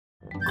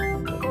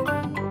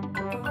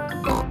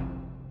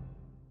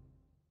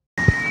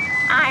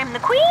I'm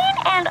the Queen,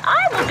 and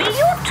I will be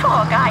your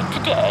tour guide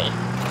today.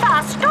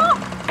 First stop,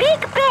 Big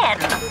Ben.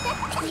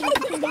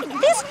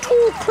 This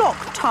tall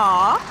clock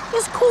tower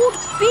is called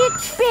Big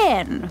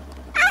Ben.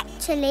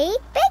 Actually,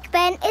 Big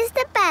Ben is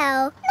the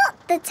bell,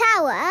 not the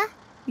tower.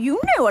 You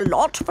know a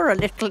lot for a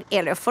little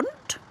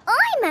elephant.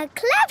 I'm a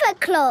clever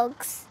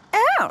clogs.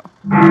 Oh.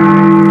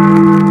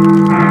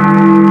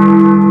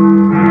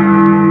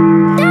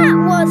 That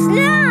was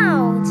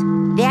loud.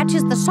 That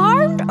is the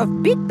sound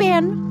of Big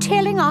Ben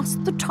telling us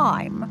the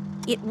time.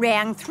 It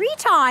rang 3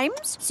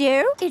 times,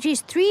 so it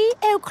is 3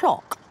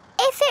 o'clock.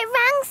 If it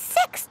rang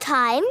 6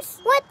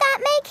 times, would that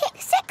make it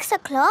 6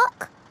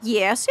 o'clock?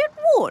 Yes, it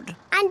would.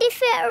 And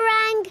if it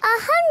rang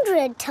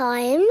 100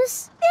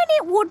 times? Then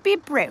it would be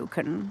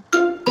broken.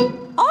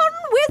 On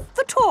with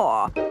the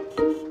tour.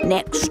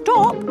 Next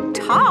stop,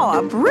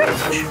 Tower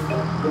Bridge.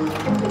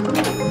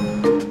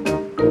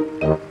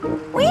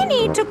 We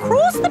need to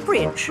cross the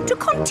bridge to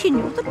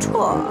continue the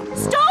tour.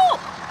 Stop!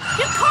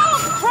 You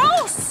can't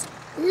cross!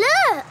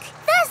 Look,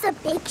 there's a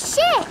big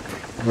ship.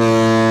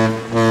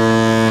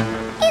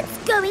 It's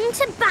going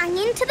to bang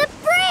into the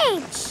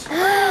bridge.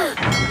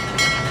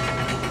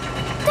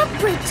 The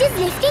bridge is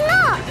lifting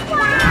up.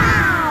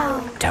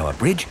 Wow! Tower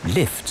Bridge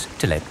lifts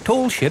to let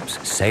tall ships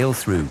sail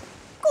through.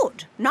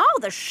 Good. Now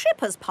the ship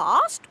has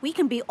passed, we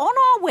can be on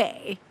our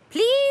way.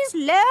 Please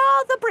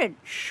lower the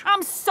bridge.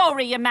 I'm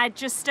sorry, Your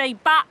Majesty,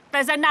 but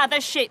there's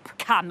another ship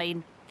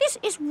coming. This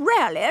is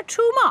really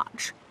too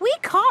much. We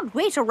can't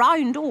wait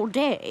around all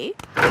day.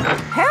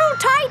 Hold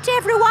tight,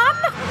 everyone.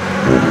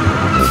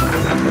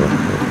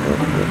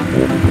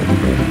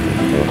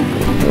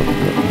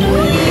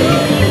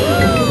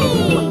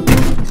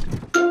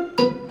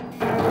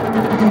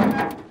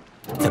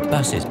 The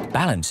bus is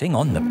balancing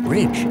on the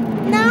bridge.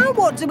 Now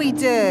what do we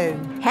do?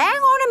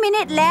 Hang on a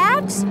minute,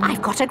 lads.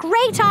 I've got a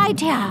great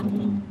idea.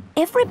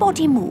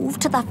 Everybody move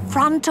to the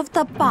front of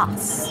the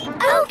bus.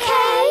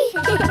 OK.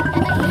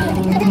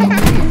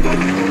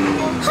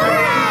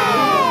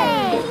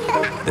 Hooray!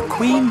 The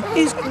Queen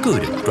is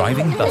good at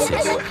driving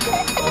buses.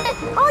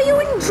 Are you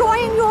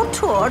enjoying your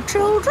tour,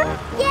 children?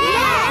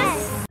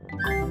 Yes!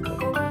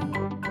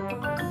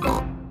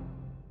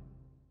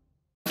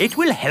 It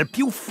will help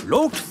you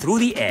float through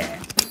the air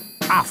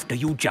after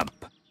you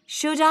jump.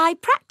 Should I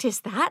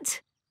practice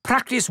that?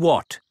 Practice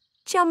what?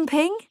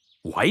 Jumping?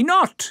 Why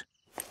not?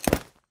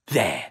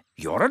 There,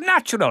 you're a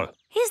natural.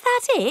 Is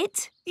that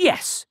it?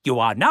 Yes, you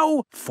are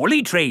now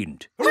fully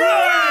trained.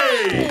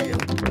 Hooray!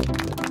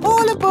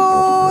 All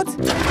aboard!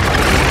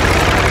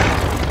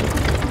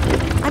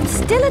 I'm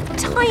still a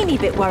tiny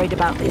bit worried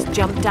about this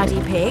jump, Daddy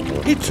Pig.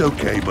 It's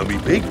okay, Mummy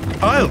Pig.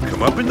 I'll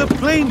come up in the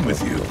plane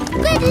with you.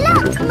 Good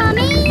luck,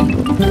 Mummy!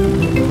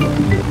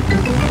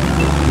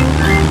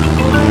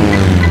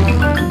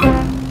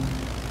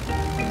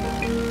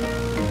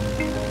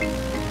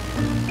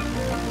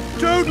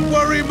 Don't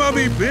worry,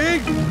 Mummy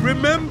Pig.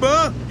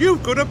 Remember,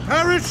 you've got a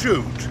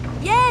parachute.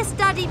 Yes,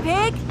 Daddy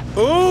Pig.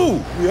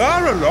 Oh, we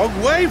are a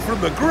long way from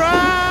the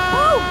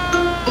ground.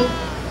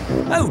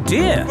 Oh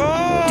dear!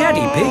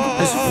 Daddy Pig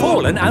has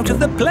fallen out of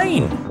the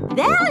plane.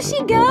 There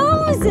she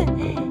goes.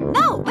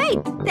 No,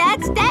 wait,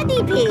 that's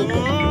Daddy Pig.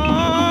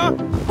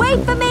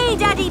 Wait for me,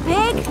 Daddy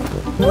Pig.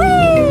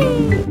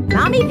 Whee!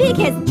 Mummy Pig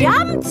has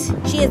jumped.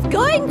 She is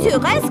going to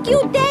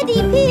rescue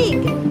Daddy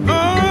Pig.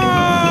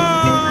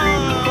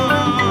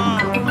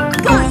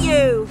 Got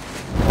you.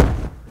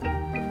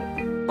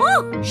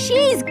 Oh,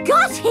 she's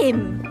got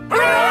him.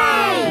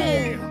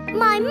 Hooray!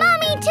 My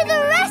mummy to the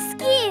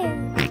rescue!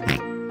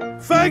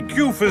 Thank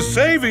you for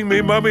saving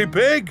me, Mummy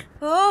Pig.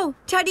 Oh,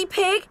 Daddy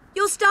Pig,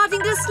 you're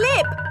starting to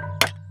slip.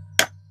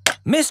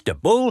 Mr.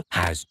 Bull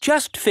has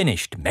just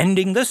finished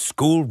mending the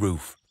school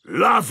roof.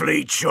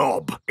 Lovely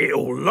job.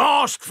 It'll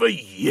last for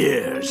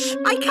years.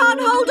 I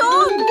can't hold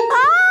on.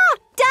 Ah,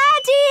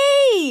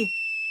 Daddy!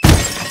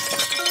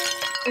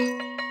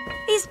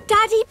 Is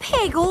Daddy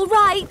Pig all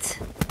right?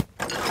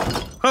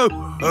 Ho,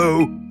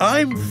 ho,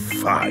 I'm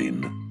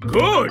fine.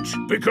 Good,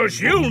 because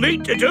you'll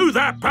need to do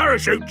that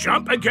parachute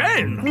jump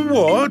again.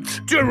 What?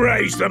 To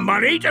raise the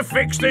money to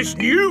fix this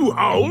new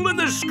hole in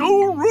the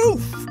school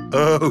roof.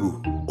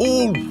 Oh,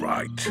 all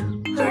right.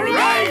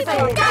 Hooray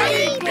for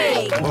Daddy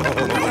Pig!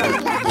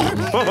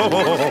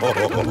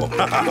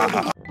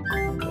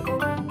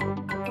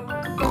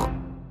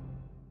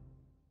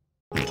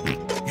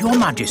 Your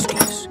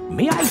Majesties,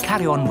 may I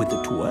carry on with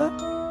the tour?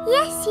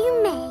 Yes,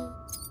 you may.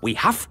 We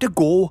have to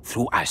go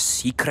through a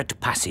secret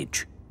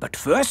passage. But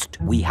first,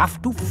 we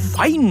have to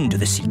find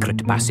the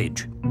secret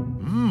passage.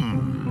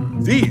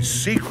 These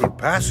secret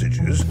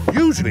passages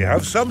usually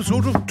have some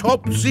sort of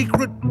top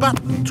secret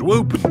button to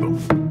open them.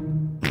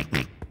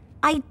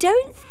 I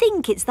don't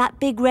think it's that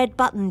big red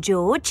button,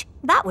 George.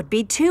 That would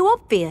be too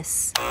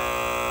obvious.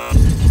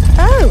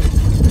 Oh.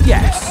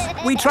 Yes,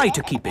 we try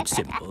to keep it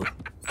simple.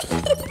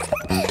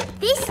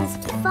 This is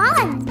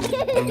fun.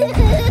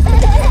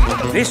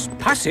 This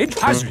passage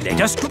has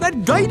led us to the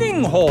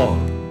dining hall.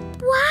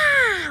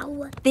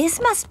 Wow!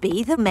 This must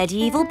be the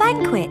medieval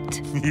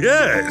banquet.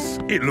 Yes,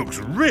 it looks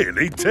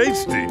really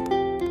tasty.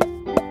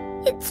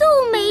 It's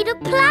all made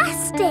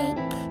plastic.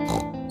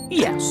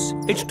 Yes,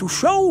 it's to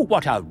show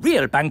what a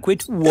real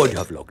banquet would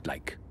have looked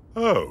like.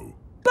 Oh.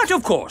 But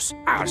of course,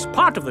 as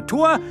part of the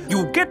tour,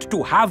 you get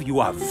to have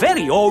your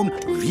very own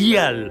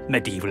real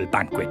medieval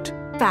banquet.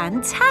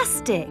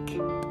 Fantastic.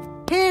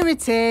 Here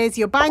it is,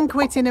 your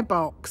banquet in a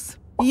box.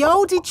 The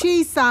oldie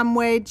cheese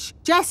sandwich,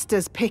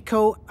 jester's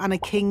pickle and a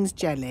king's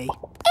jelly.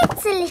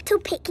 It's a little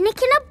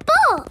picnic in a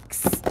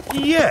box.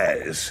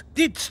 Yes,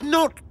 it's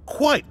not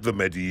quite the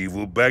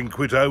medieval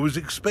banquet I was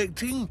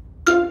expecting.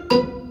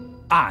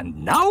 And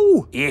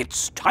now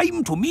it's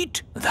time to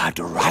meet the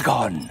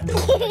dragon.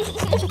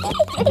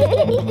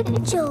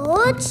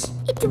 George,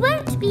 it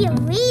won't be a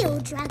real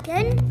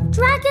dragon.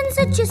 Dragons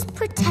are just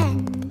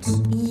pretend.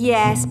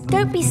 Yes,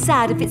 don't be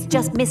sad if it's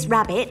just Miss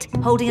Rabbit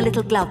holding a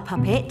little glove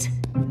puppet.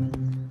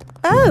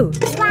 Oh,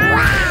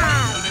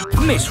 Wow!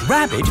 Miss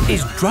Rabbit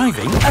is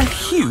driving a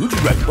huge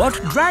robot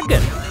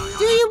dragon.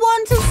 Do you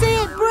want to see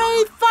it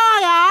breathe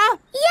fire?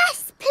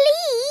 Yes,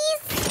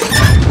 please!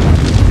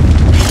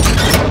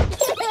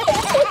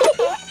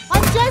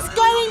 I'm just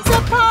going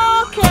to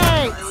park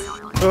it.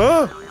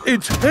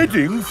 It's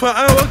heading for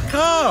our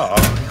car.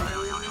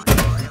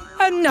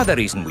 Another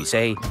reason we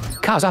say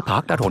cars are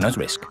parked at owner's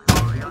risk.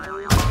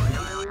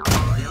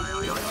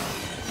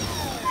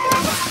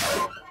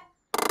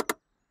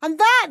 And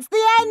that's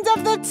the end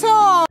of the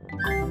tour.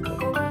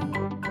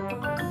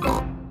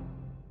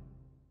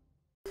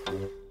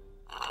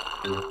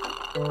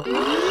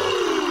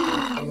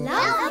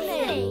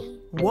 Lovely!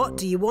 What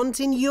do you want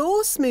in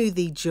your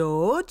smoothie,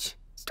 George?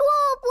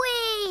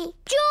 Strawberry!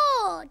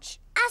 George,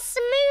 a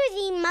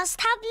smoothie must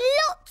have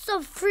lots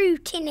of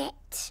fruit in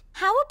it.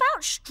 How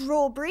about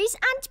strawberries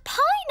and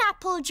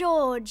pineapple,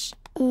 George?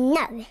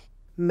 No.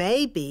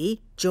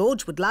 Maybe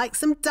George would like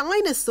some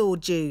dinosaur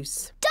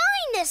juice.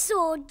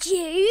 Dinosaur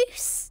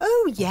juice?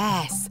 Oh,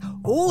 yes.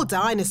 All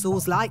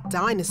dinosaurs like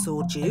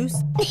dinosaur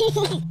juice.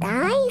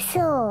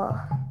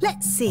 Dinosaur.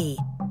 Let's see.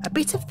 A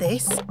bit of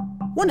this,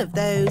 one of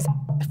those,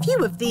 a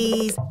few of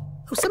these,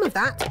 oh, some of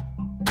that.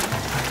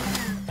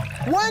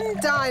 One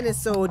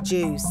dinosaur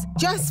juice,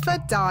 just for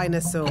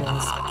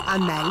dinosaurs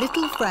and their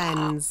little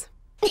friends.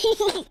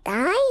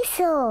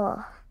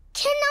 Dinosaur.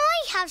 Can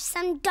I have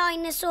some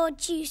dinosaur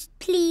juice,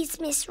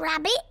 please, Miss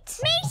Rabbit?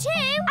 Me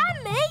too.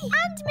 And me.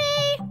 And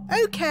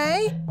me.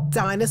 OK,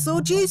 dinosaur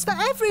juice for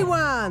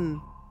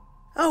everyone.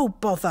 Oh,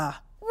 bother.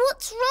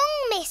 What's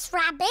wrong, Miss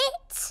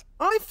Rabbit?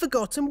 I've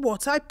forgotten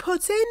what I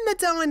put in the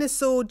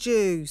dinosaur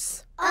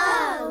juice.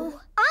 Oh.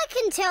 I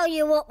can tell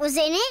you what was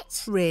in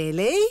it.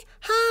 Really?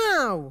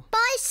 How?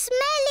 By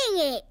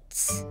smelling it.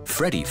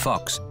 Freddy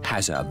Fox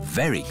has a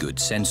very good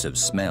sense of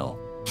smell.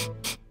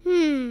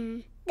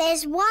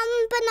 There's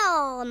one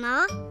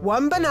banana,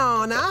 One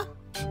banana,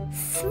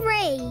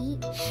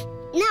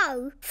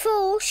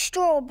 4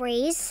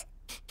 strawberries,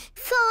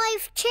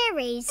 5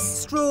 cherries,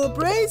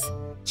 strawberries,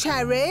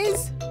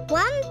 cherries,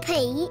 1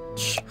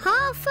 peach,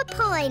 half a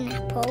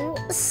pineapple,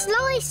 a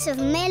slice of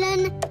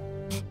melon,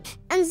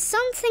 and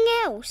something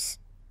else.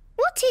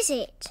 What is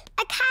it?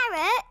 A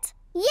carrot?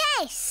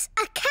 Yes,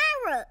 a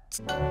carrot!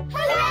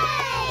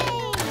 Hooray!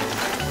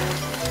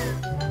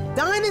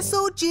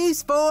 dinosaur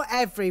juice for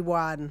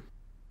everyone.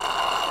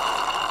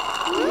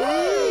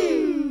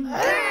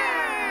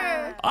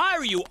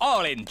 Are you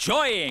all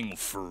enjoying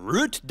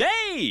Fruit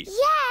Day?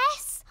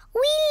 Yes,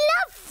 we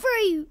love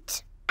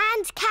fruit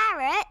and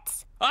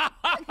carrots.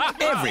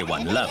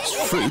 Everyone loves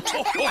fruit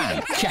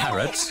and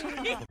carrots.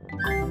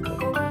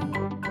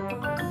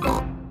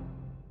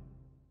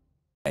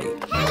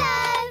 Hello.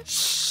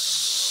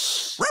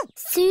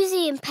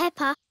 Susie and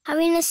Peppa are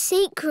in a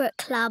secret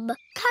club.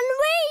 Can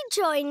we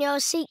join your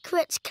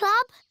secret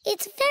club?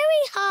 It's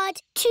very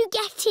hard to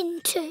get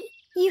into.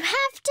 You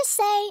have to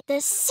say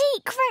the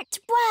secret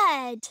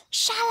word.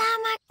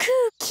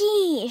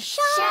 Shalamakuki.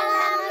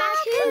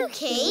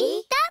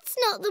 Shalamakuki? That's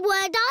not the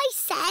word I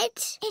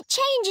said. It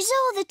changes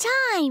all the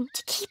time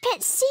to keep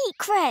it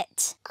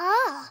secret.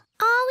 Ah.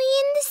 Are we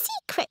in the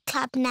secret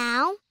club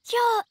now?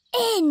 You're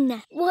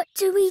in. What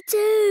do? We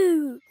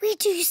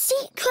do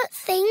secret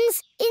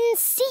things in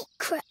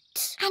secret.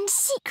 And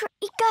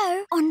secretly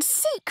go on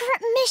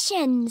secret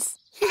missions.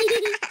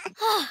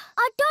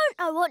 I don't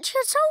know what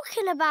you're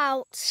talking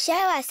about. Show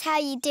us how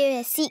you do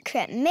a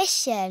secret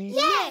mission.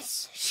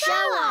 Yes,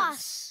 show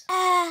us.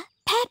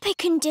 Peppa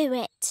can do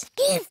it.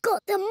 You've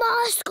got the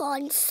mask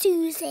on,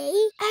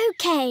 Susie.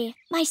 OK,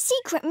 my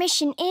secret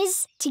mission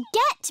is to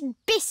get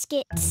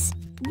biscuits.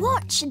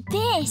 Watch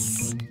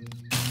this.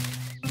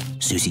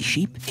 Susie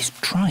Sheep is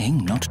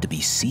trying not to be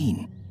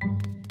seen.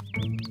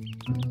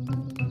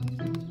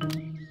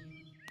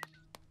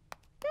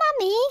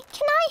 Mummy,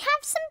 can I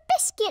have some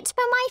biscuits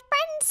for my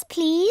friends,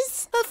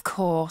 please? Of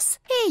course.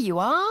 Here you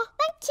are.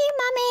 Thank you,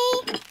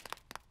 Mummy.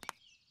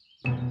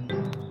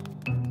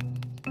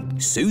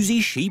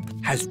 Susie Sheep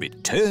has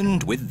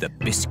returned with the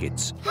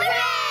biscuits.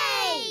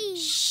 Hooray!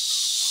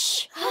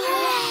 Shh.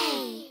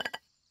 Hooray!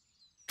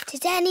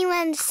 Did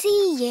anyone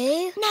see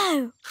you?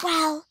 No,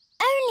 well,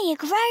 only a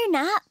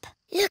grown-up.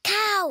 Look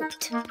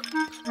out!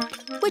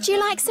 Would you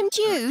like some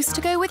juice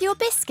to go with your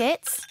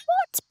biscuits?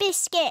 What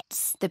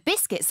biscuits? The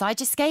biscuits I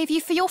just gave you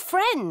for your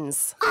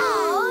friends.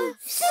 Oh,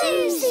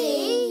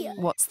 Susie!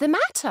 What's the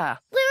matter?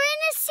 We're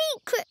in a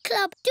secret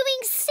club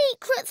doing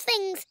secret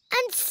things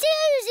and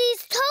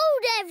Susie's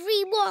told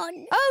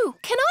everyone. Oh,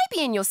 can I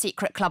be in your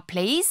secret club,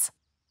 please?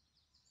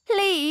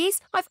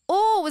 Please, I've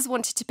always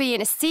wanted to be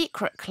in a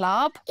secret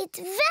club. It's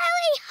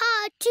very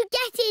hard to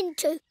get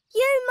into.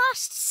 You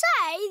must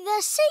say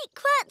the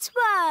secret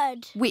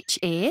word. Which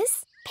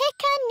is?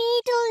 Pick a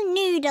needle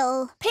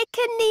noodle. Pick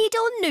a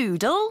needle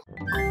noodle.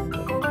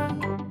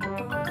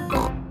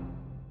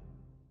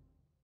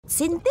 What's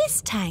in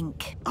this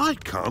tank? I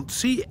can't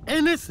see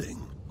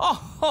anything.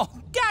 Oh,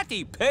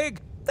 Daddy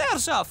Pig,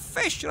 there's a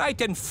fish right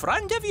in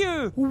front of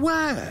you.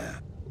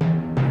 Where?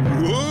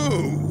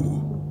 Whoa!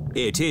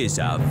 It is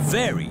a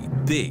very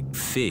big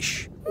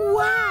fish.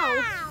 Wow!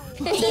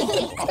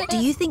 Do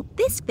you think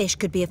this fish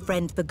could be a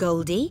friend for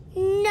Goldie?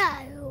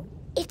 No,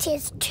 it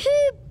is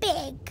too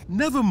big.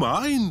 Never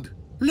mind.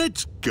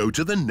 Let's go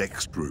to the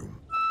next room.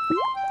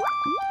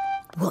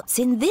 What's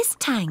in this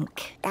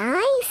tank?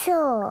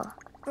 Dinosaur.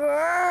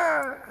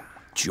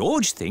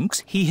 George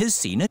thinks he has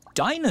seen a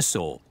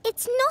dinosaur.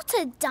 It's not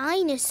a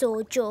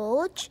dinosaur,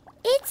 George.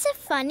 It's a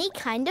funny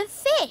kind of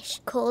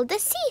fish called a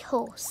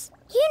seahorse.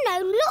 You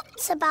know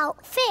lots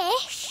about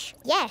fish.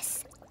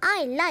 Yes,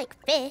 I like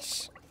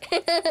fish.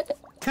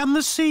 Can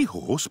the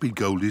seahorse be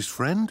Goldie's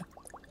friend?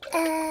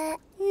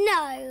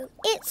 No.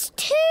 It's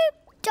too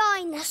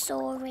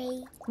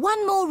dinosaur-y.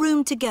 One more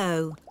room to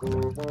go.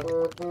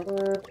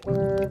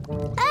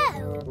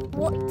 Oh,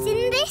 what's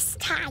in this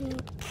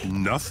tank?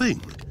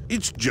 Nothing.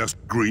 It's just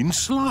green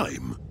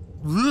slime.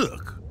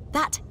 Look,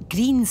 That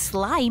green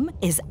slime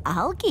is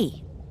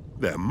algae.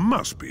 there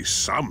must be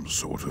some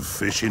sort of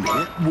fish in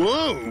here.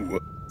 Whoa!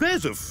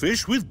 There's a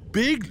fish with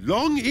big,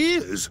 long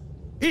ears.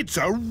 It's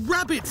a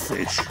rabbit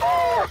fish.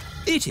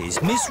 It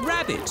is Miss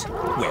Rabbit,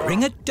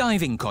 wearing a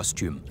diving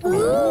costume.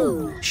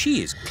 Ooh.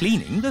 She is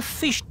cleaning the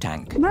fish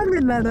tank.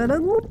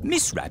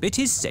 Miss Rabbit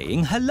is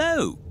saying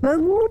hello.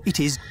 It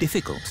is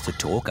difficult to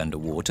talk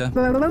underwater.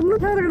 Hello,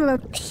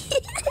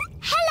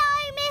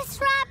 Miss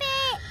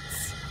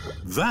Rabbit.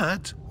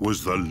 That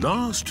was the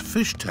last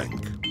fish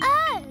tank.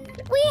 Oh,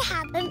 we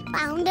haven't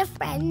found a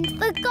friend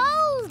for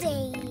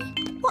Goldie.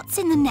 What's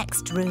in the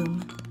next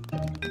room?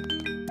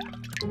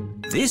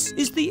 This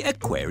is the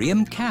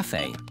Aquarium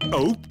Cafe.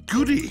 Oh,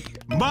 goody.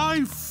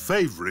 My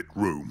favourite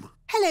room.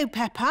 Hello,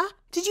 Peppa.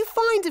 Did you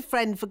find a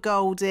friend for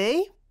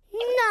Goldie?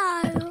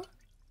 No.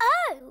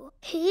 Oh,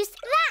 who's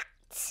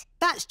that?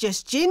 That's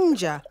just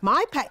Ginger,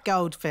 my pet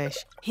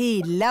goldfish.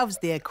 He loves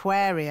the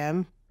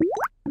aquarium.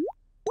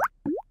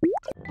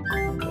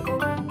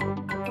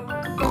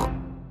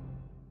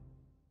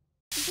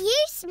 You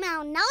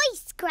smell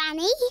nice,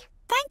 Granny.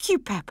 Thank you,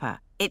 Peppa.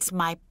 It's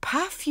my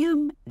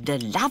perfume de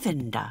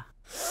lavender.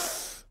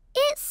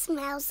 It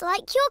smells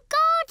like your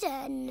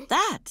garden.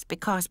 That's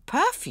because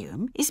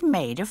perfume is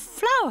made of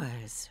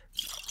flowers.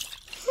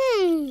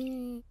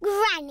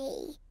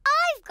 Granny,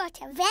 I've got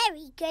a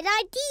very good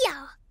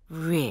idea.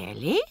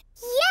 Really?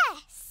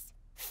 Yes.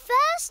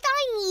 First,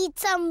 I need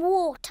some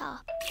water.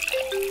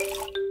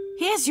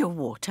 Here's your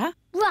water.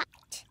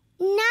 Right.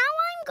 Now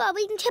I'm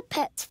going to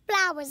put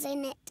flowers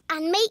in it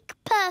and make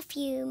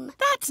perfume.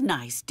 That's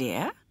nice,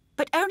 dear.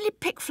 But only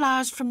pick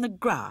flowers from the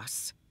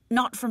grass,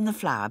 not from the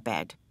flower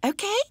bed.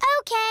 OK?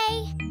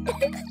 OK.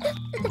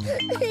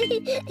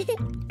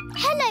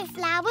 Hello,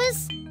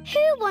 flowers.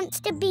 Who wants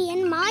to be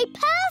in my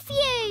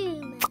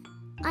perfume?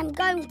 I'm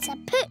going to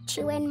put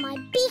you in my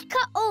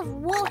beaker of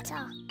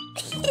water.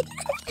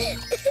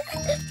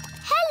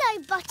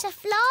 Hello,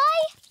 butterfly.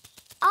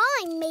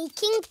 I'm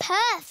making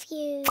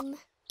perfume.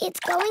 It's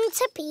going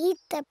to be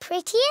the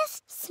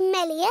prettiest,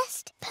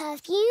 smelliest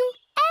perfume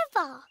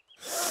ever.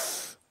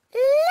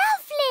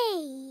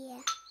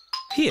 Lovely!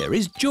 Here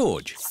is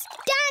George.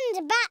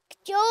 Stand back,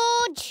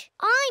 George.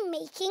 I'm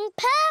making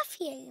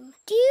perfume.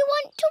 Do you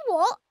want to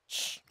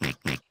watch?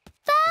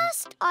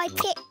 First, I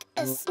pick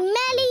a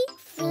smelly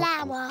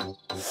flower.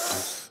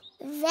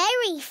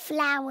 Very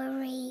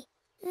flowery.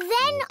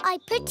 Then I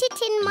put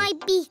it in my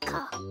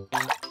beaker.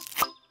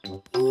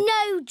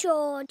 No,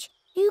 George.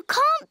 You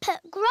can't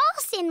put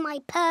grass in my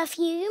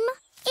perfume.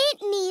 It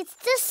needs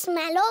the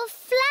smell of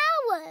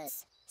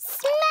flowers.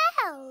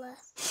 Smell!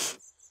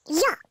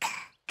 Yuck!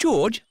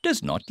 George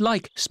does not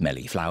like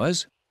smelly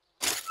flowers.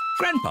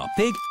 Grandpa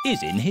Pig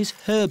is in his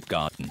herb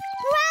garden.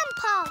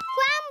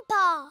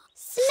 Grandpa!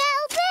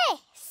 Smell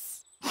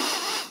this!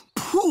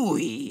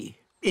 Pooey!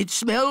 It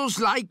smells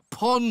like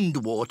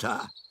pond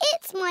water.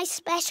 It's my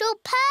special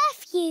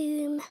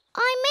perfume.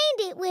 I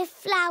made it with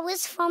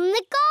flowers from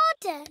the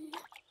garden.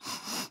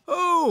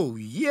 Oh,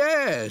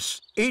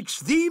 yes. It's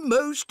the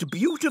most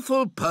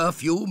beautiful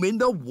perfume in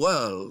the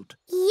world.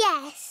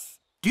 Yes.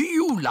 Do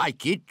you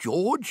like it,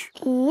 George?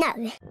 No.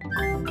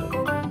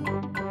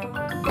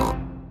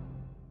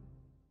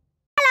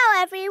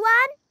 Hello,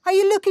 everyone. Are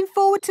you looking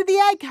forward to the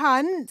egg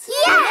hunt?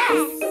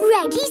 Yes!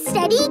 Ready,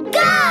 steady,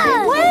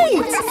 go!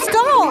 Wait!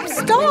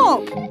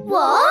 Stop!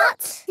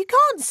 What? You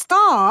can't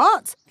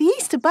start. The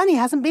Easter Bunny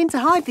hasn't been to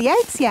hide the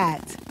eggs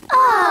yet.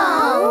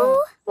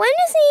 Oh! When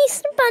is the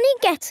Easter Bunny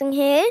getting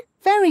here?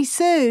 Very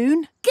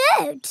soon.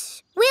 Good.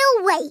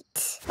 We'll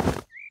wait.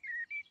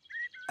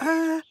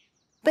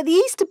 But the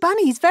Easter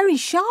Bunny is very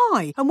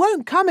shy and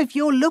won't come if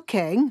you're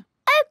looking.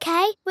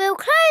 OK, we'll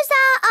close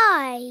our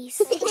eyes.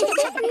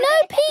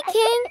 No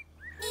peeking.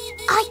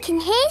 I can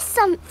hear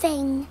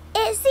something.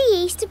 It's the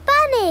Easter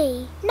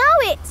Bunny. No,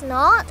 it's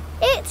not.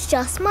 It's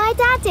just my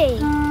daddy.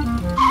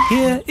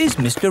 Here is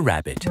Mr.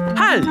 Rabbit.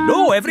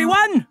 Hello,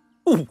 everyone.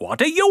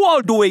 What are you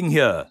all doing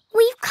here?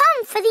 We've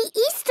come for the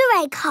Easter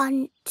egg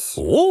hunt.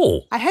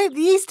 Oh. I hope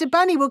the Easter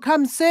Bunny will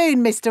come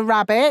soon, Mr.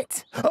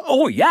 Rabbit.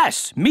 Oh,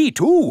 yes, me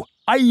too.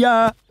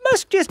 I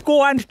must just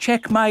go and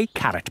check my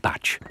carrot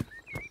patch.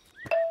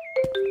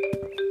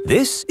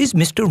 This is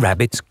Mr.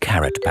 Rabbit's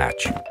carrot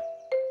patch.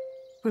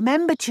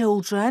 Remember,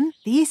 children,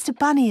 the Easter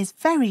Bunny is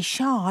very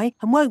shy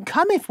and won't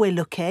come if we're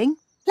looking.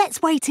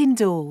 Let's wait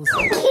indoors.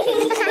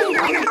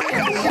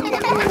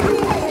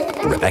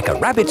 Rebecca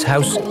Rabbit's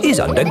house is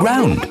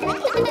underground.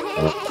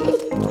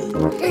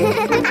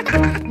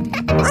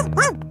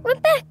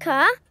 Rebecca,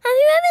 have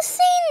you ever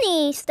seen the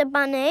Easter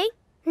Bunny?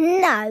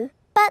 No,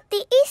 but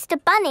the Easter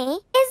Bunny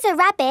is a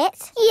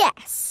rabbit.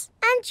 Yes.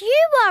 And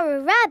you are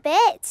a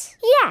rabbit.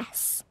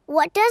 Yes.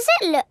 What does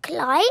it look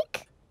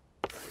like?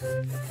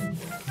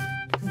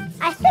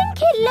 I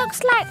think it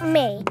looks like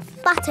me,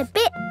 but a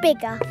bit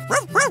bigger.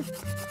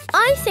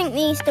 I think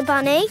the Easter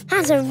Bunny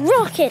has a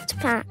rocket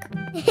pack.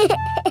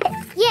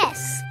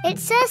 Yes,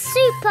 it's a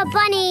super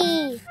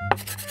bunny.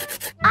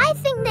 I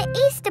think the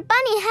Easter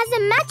Bunny has a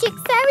magic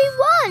fairy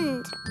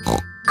wand.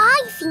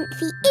 I think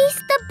the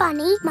Easter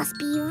Bunny must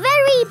be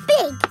very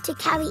big to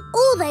carry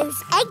all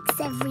those eggs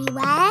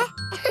everywhere.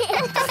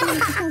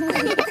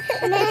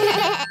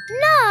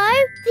 No,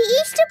 the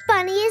Easter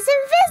Bunny is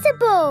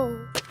invisible.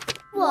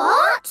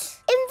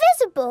 What?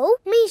 Invisible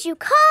means you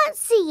can't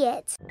see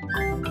it.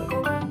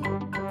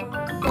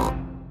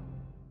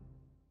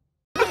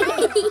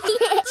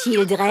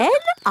 Children,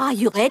 are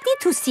you ready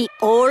to see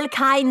all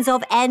kinds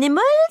of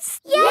animals?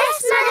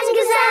 Yes, Madam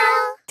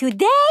Gazelle.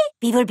 Today,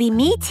 we will be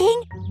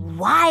meeting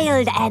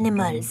wild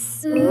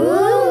animals.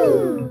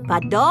 Ooh.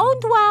 But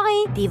don't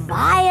worry, the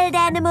wild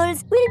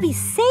animals will be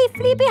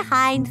safely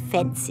behind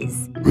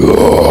fences. A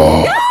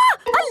lion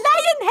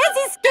has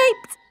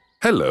escaped!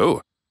 Hello,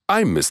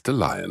 I'm Mr.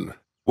 Lion.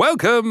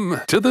 Welcome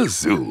to the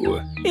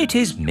zoo. It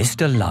is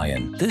Mr.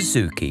 Lion, the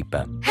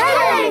zookeeper.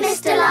 Hello,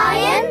 Mr.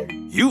 Lion.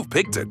 You've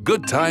picked a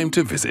good time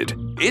to visit.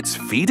 It's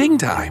feeding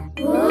time.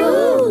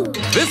 Ooh.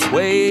 This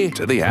way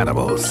to the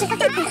animals.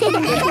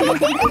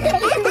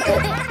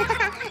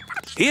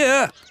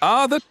 Here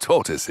are the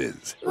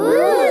tortoises.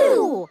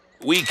 Ooh.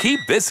 We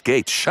keep this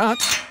gate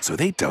shut so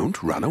they don't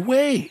run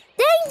away.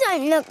 They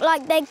don't look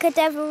like they could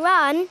ever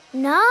run.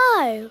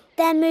 No,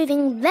 they're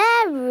moving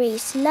very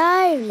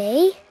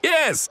slowly.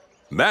 Yes,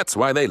 that's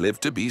why they live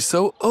to be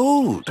so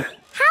old.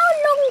 How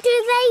long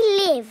do they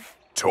live?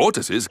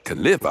 Tortoises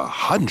can live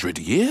 100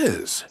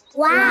 years.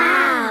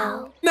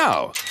 Wow.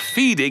 Now,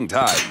 feeding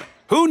time.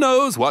 Who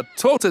knows what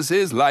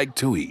tortoises like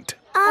to eat?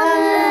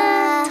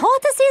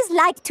 Tortoises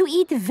like to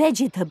eat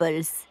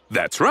vegetables.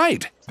 That's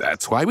right.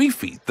 That's why we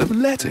feed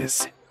them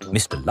lettuce.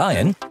 Mr.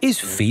 Lion is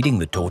feeding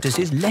the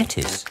tortoises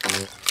lettuce.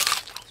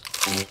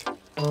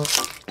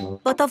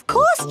 But of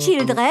course,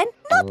 children,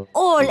 not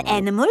all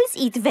animals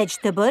eat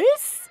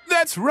vegetables.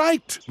 That's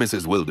right,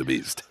 Mrs.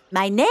 Wildebeest.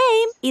 My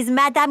name is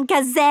Madame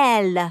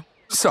Gazelle.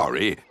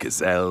 Sorry,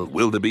 Gazelle,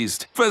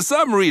 Wildebeest. For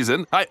some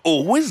reason, I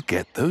always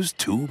get those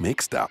two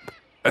mixed up.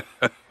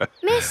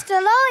 Mr.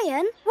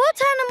 Lion,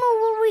 what animal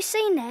will we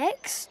see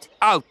next?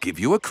 I'll give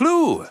you a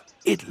clue.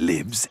 It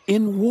lives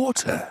in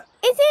water.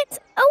 Is it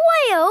a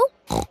whale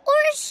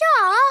or a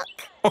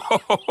shark?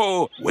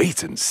 Oh,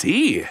 wait and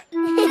see.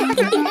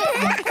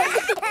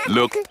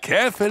 Look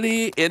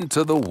carefully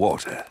into the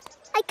water.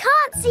 I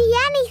can't see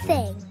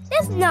anything.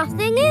 There's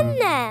nothing in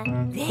there.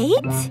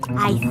 Wait,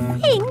 I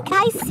think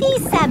I see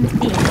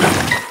something.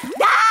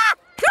 Ah!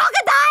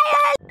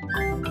 Crocodile!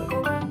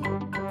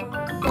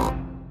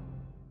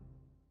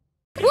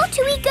 What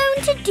are we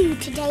going to do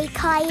today,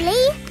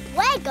 Kylie?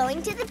 We're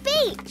going to the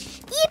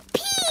beach.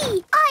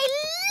 Yippee! I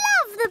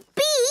love the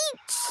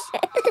beach!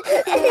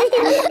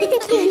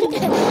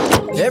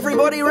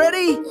 Everybody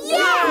ready?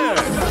 Yeah!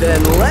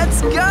 Then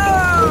let's go!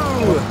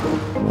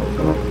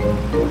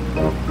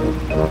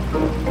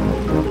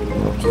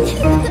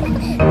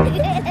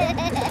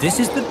 This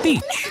is the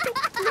beach.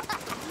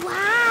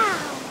 Wow!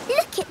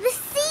 Look at the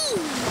sea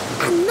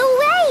and the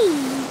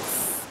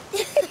waves.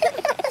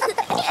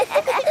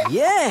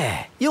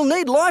 Yeah, you'll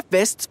need life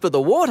vests for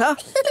the water.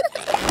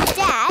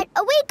 Dad,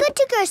 are we good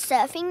to go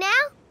surfing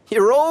now?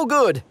 You're all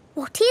good.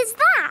 What is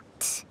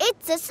that?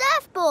 It's a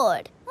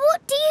surfboard.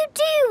 What do you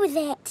do with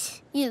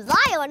it? You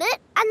lie on it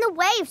and the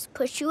waves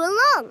push you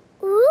along.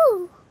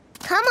 Ooh.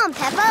 Come on,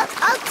 Peppa,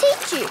 I'll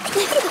teach you.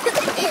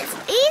 It's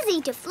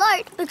easy to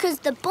float because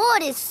the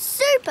board is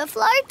super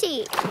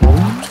floaty.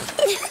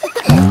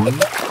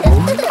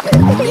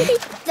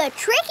 The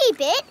tricky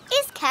bit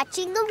is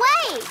catching the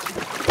wave.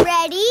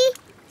 Ready,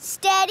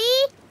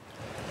 steady,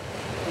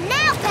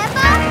 now,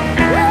 Peppa!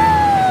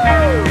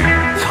 Woo!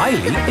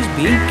 Kylie is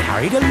being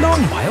carried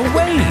along by a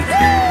wave.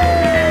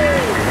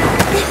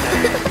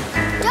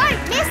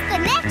 Don't miss the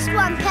next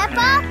one,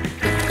 Peppa.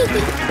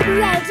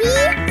 Ready,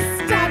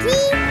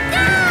 steady,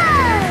 go!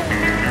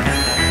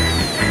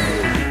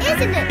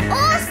 Isn't it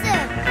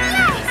awesome?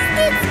 Yes,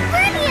 it's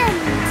brilliant!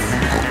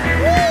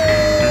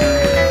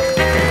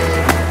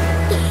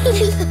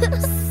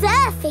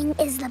 Surfing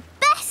is the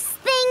best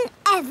thing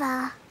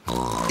ever.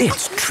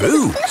 It's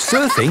true.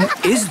 Surfing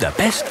is the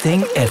best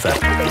thing ever.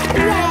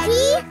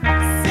 Ready,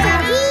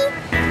 steady,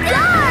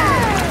 go!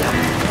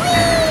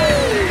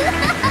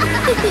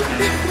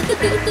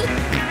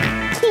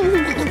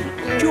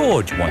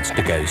 George wants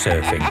to go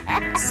surfing.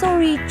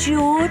 Sorry,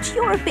 George,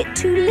 you're a bit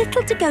too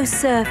little to go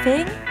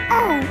surfing.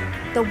 Oh,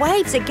 the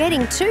waves are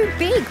getting too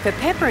big for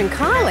Peppa and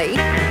Kylie.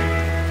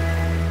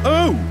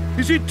 Oh,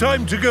 is it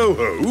time to go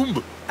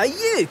home? Are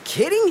you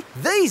kidding?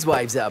 These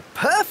waves are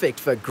perfect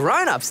for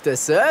grown-ups to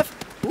surf.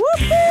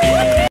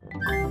 Woohoo!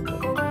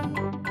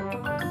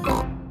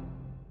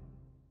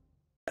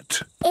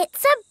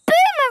 It's a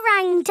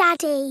boomerang,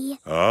 Daddy.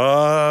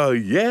 Ah,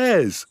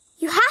 yes.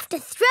 You have to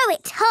throw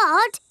it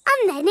hard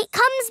and then it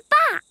comes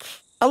back.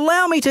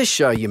 Allow me to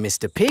show you,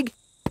 Mr. Pig.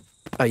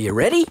 Are you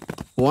ready?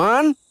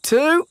 1,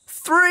 2,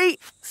 3,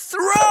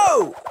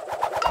 throw!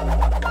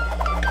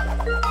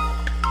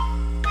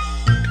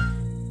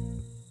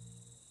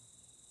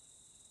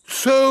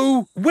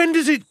 So, when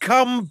does it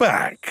come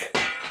back?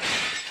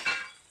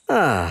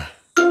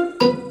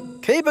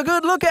 Keep a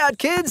good lookout,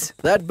 kids.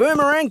 That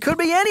boomerang could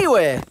be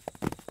anywhere.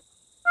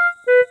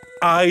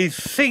 I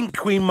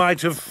think we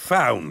might have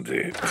found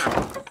it.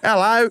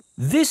 Hello.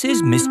 This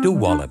is Mr.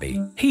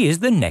 Wallaby. He is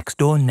the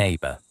next-door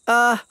neighbour.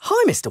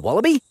 Hi, Mr.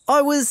 Wallaby.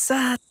 I was,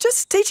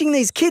 just teaching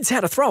these kids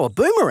how to throw a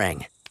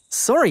boomerang.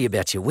 Sorry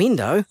about your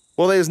window.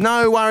 Well, there's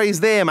no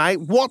worries there,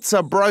 mate. What's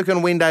a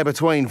broken window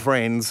between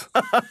friends?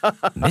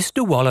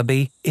 Mr.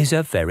 Wallaby is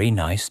a very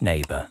nice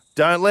neighbour.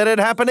 Don't let it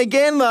happen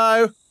again,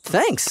 though.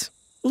 Thanks.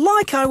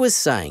 Like I was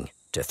saying,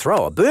 to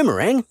throw a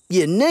boomerang,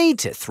 you need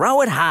to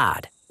throw it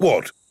hard.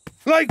 What?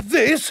 Like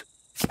this?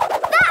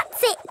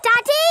 That's it,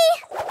 Daddy!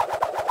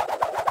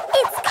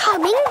 It's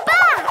coming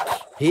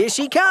back! Here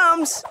she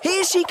comes!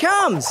 Here she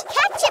comes!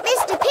 Catch it,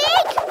 Mr.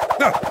 Pig!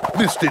 Ah,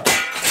 missed it.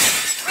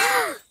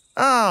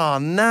 Oh,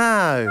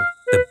 no.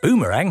 The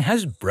boomerang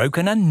has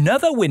broken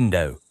another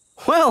window.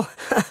 Well,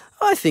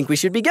 I think we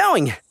should be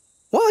going.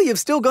 While you've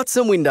still got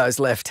some windows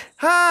left.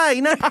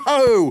 Hey,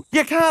 no!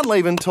 You can't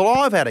leave until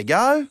I've had a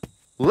go.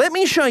 Let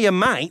me show your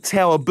mates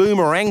how a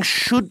boomerang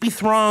should be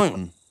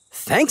thrown.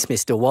 Thanks,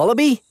 Mr.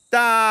 Wallaby.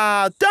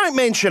 Don't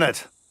mention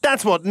it.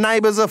 That's what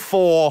neighbours are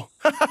for.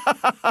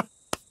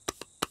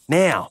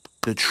 Now,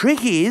 the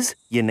trick is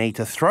you need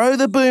to throw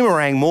the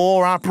boomerang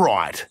more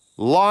upright.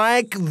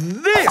 Like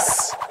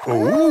this.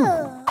 Ooh.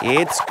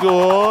 It's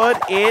good.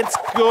 It's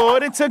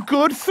good. It's a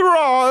good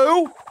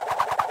throw.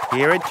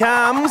 Here it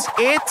comes.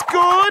 It's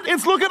good.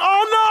 It's looking...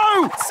 Oh,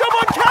 no!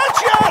 Someone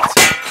catch it!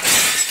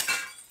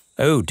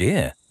 Oh,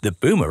 dear. The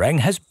boomerang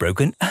has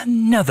broken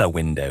another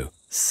window.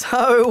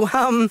 So,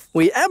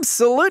 we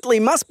absolutely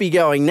must be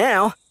going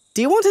now.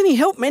 Do you want any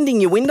help mending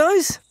your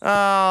windows?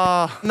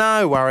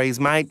 No worries,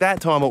 mate.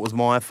 That time it was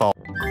my fault.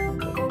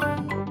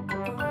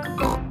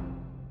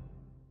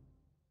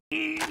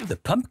 The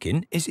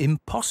pumpkin is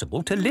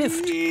impossible to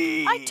lift.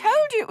 I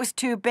told you it was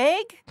too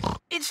big.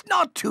 It's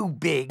not too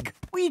big.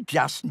 We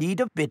just need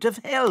a bit of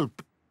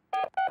help.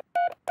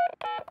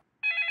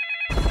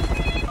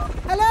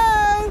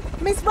 Hello?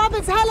 Miss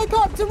Rabbit's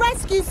helicopter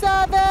rescue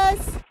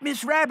service.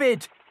 Miss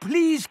Rabbit,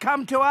 please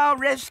come to our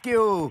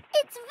rescue.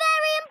 It's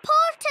very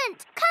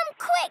important. Come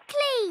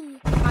quickly.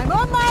 I'm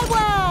on my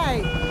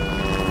way.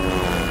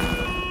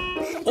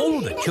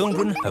 All the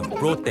children have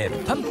brought their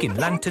pumpkin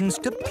lanterns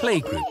to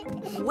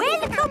playgroup.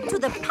 Welcome to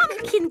the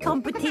pumpkin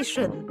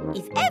competition.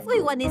 If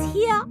everyone is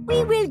here,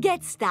 we will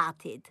get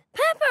started.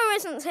 Peppa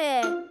isn't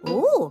here.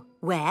 Oh,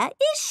 where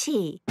is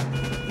she?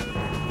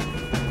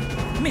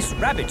 Miss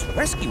Rabbit's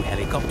rescue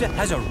helicopter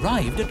has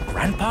arrived at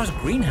Grandpa's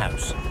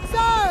greenhouse.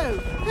 So,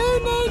 who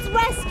needs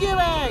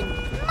rescuing?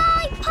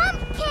 My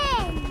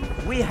pumpkin!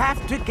 We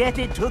have to get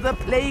it to the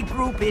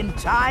playgroup in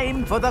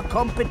time for the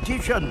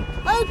competition.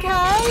 OK.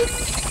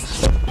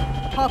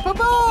 Hop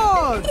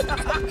aboard!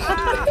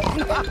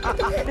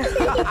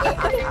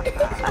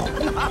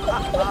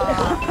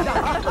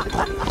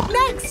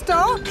 Next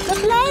stop, the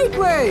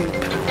playgroup.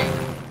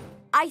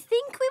 I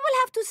think we will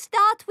have to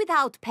start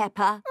without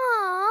Peppa.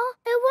 Aw,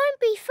 it won't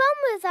be fun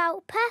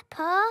without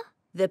Peppa.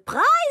 The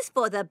prize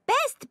for the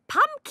best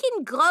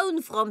pumpkin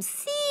grown from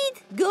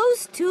seed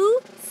goes to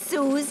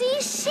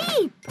Susie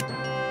Sheep.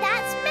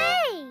 That's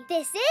me. This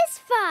This is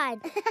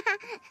fun.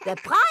 The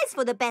prize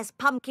for the best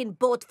pumpkin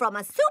bought from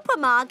a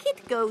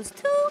supermarket goes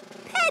to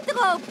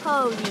Pedro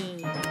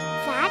Pony.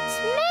 That's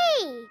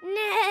me.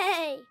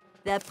 Nay.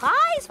 The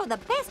prize for the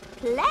best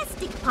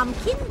plastic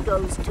pumpkin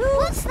goes to...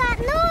 What's that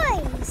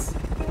noise?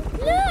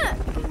 Look!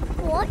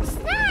 What's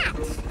that?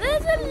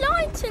 There's a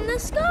light in the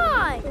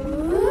sky.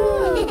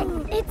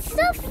 Ooh. It's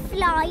a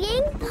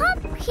flying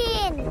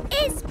pumpkin.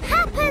 It's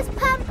Peppa's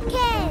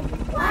pumpkin.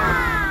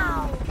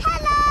 Wow!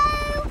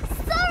 Hello!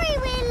 Sorry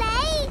we're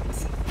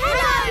late.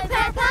 Hello,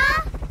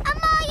 Peppa. Am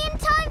I in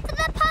time for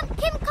the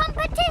pumpkin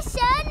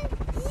competition?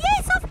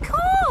 Yes, of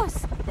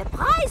course! The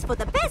prize for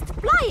the best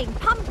flying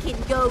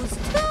pumpkin goes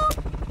to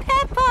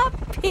Peppa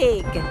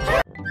Pig.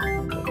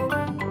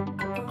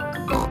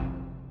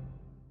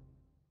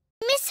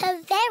 Miss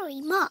her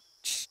very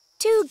much.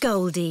 To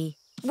Goldie.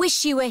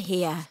 Wish you were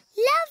here.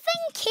 Love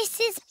and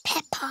kisses,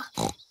 Peppa.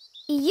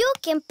 You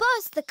can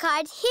post the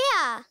card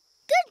here.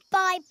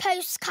 Goodbye,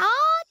 postcard.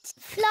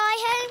 Fly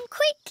home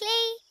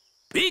quickly.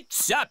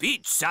 Pizza,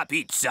 pizza,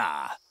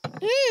 pizza.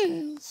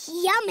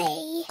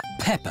 Yummy.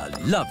 Peppa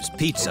loves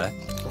pizza.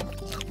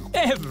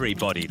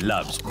 Everybody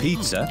loves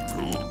pizza.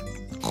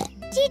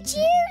 Did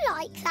you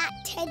like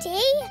that,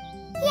 Teddy?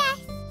 Yes,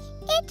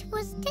 it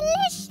was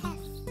delicious.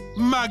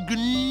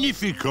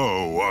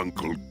 Magnifico,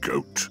 Uncle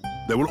Goat.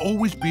 There will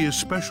always be a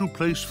special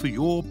place for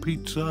your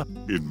pizza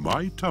in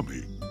my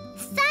tummy.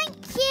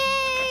 Thank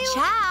you.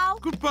 Ciao.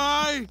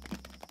 Goodbye.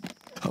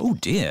 Oh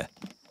dear.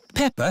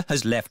 Peppa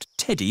has left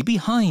Teddy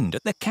behind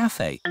at the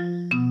cafe.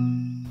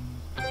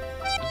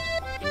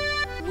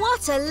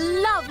 What a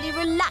lovely,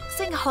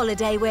 relaxing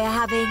holiday we're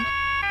having.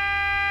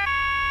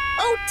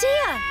 Oh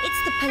dear,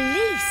 it's the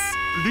police.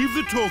 Leave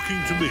the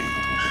talking to me.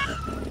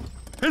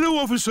 Hello,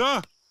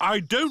 officer. I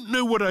don't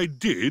know what I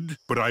did,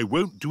 but I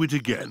won't do it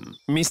again.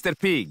 Mr.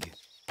 Pig,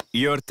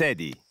 you're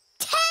Teddy.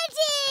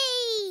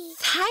 Teddy!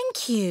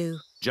 Thank you.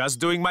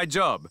 Just doing my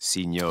job,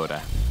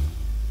 Signora.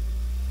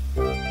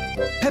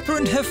 Peppa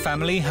and her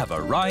family have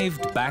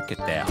arrived back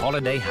at their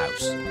holiday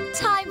house.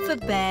 Time for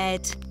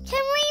bed.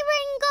 Can we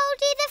ring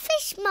Goldie the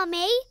fish,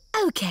 Mummy?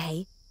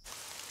 OK.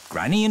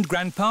 Granny and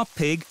Grandpa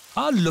Pig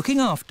are looking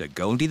after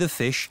Goldie the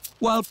fish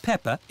while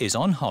Peppa is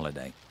on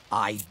holiday.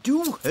 I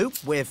do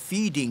hope we're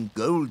feeding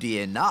Goldie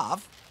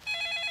enough.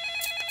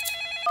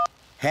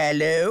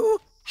 Hello?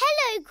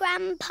 Hello,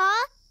 Grandpa.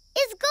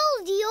 Is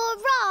Goldie all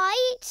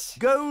right?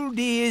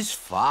 Goldie is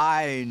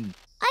fine.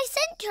 I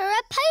sent her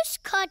a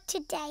postcard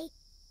today.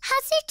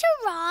 Has it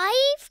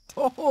arrived?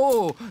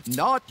 Oh,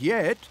 not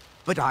yet,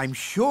 but I'm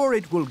sure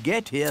it will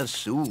get here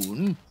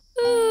soon.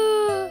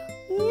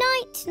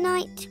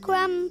 Night-night,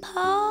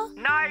 Grandpa.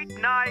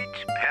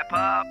 Night-night,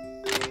 Peppa.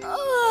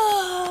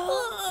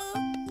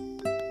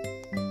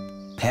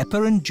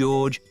 Peppa and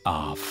George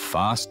are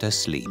fast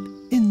asleep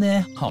in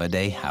their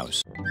holiday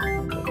house.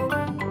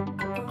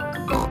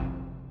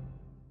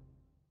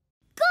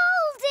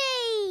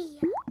 Goldie!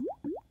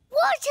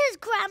 What has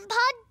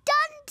Grandpa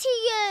done to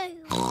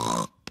you?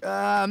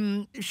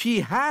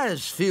 She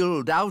has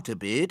filled out a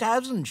bit,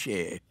 hasn't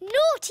she?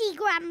 Naughty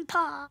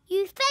Grandpa.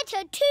 You fed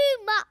her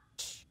too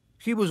much.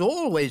 She was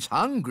always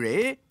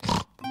hungry.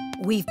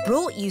 We've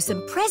brought you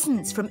some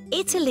presents from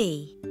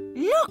Italy.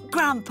 Look,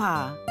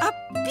 Grandpa, a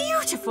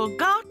beautiful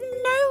garden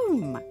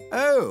gnome.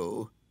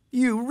 Oh,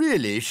 you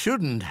really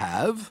shouldn't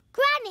have.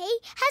 Granny,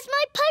 has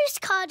my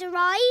postcard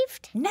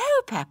arrived?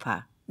 No,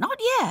 Peppa, not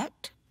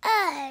yet.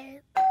 Oh,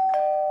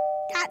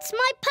 that's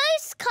my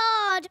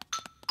postcard.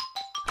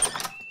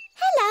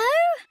 Hello.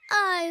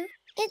 Oh,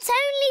 it's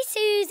only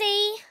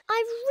Susie.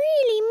 I've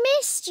really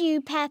missed you,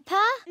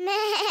 Peppa.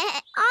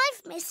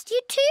 I've missed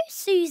you too,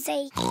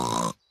 Susie.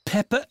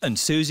 Peppa and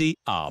Susie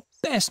are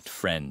best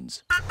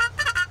friends.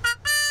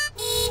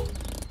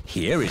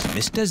 Here is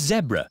Mr.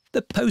 Zebra,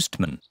 the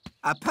postman.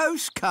 A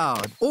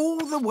postcard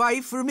all the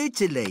way from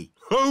Italy.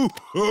 Ho,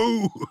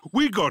 ho!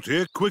 We got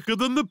here quicker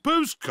than the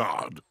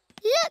postcard.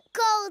 Look,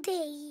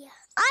 Goldie.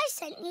 I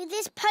sent you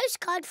this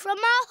postcard from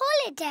our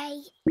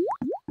holiday.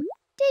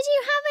 Did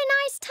you have a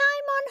nice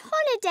time on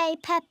holiday,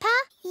 Peppa?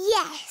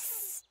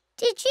 Yes.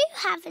 Did you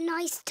have a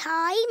nice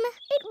time?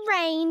 It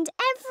rained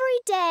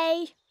every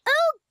day.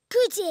 Oh,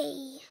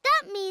 goody.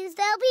 That means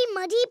there'll be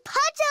muddy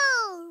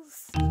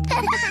puddles.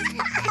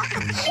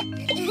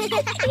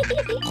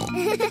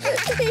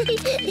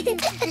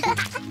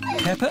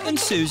 Peppa and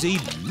Susie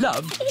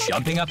love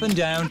jumping up and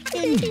down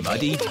in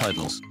muddy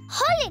puddles.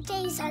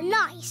 Holidays are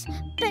nice,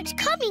 but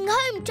coming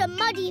home to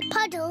muddy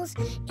puddles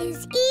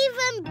is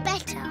even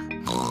better.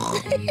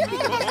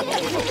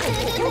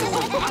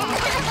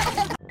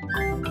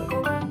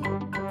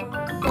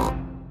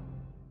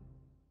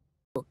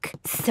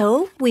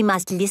 So we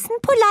must listen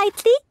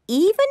politely,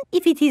 even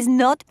if it is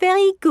not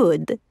very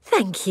good.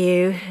 Thank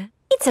you.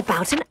 It's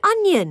about an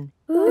onion.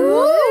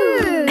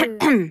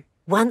 Ooh.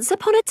 Once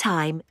upon a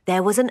time,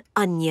 there was an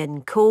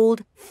onion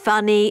called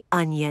Funny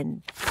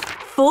Onion.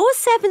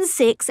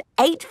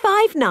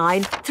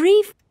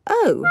 476-859-3...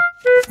 Oh.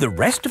 The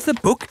rest of the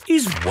book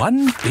is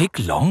one big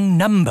long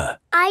number.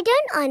 I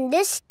don't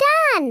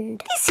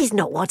understand. This is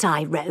not what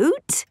I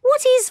wrote.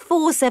 What is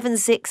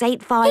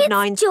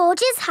 4768559? It's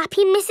George's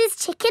Happy Mrs.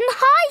 Chicken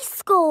high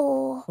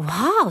score.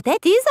 Wow,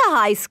 that is a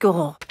high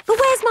score. But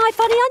where's my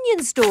funny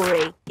onion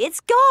story?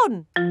 It's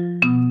gone.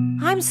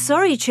 I'm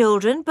sorry,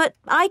 children, but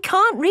I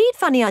can't read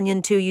Funny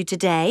Onion to you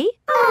today.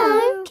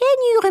 Oh. Can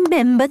you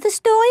remember the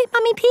story,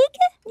 Mummy Pig?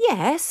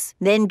 Yes.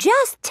 Then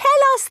just tell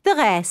us the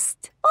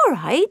rest. All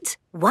right.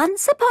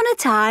 Once upon a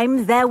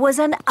time, there was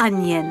an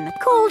onion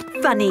called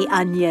Funny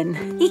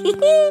Onion.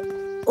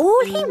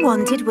 All he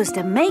wanted was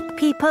to make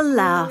people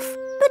laugh,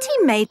 but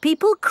he made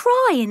people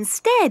cry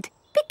instead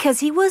because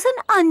he was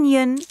an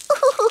onion.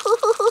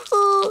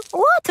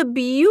 What a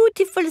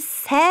beautiful,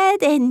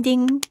 sad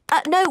ending.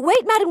 No,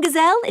 wait, Madame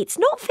Gazelle, it's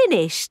not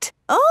finished.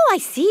 Oh, I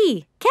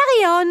see.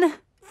 Carry on.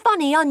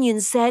 Funny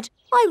Onion said,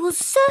 I will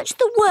search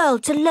the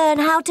world to learn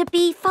how to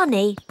be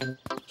funny.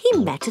 He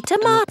met a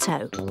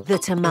tomato. The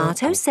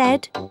tomato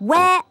said,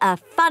 wear a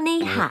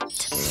funny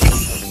hat.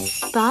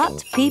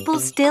 But people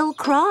still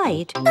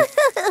cried.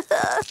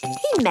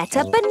 He met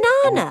a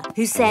banana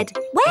who said,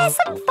 wear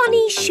some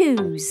funny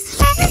shoes.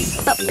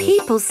 But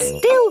people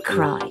still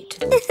cried.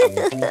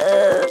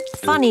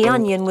 Funny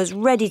Onion was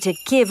ready to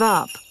give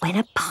up when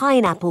a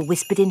pineapple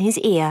whispered in his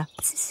ear.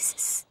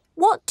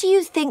 What do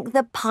you think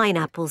the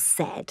pineapple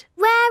said?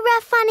 Wear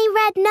a funny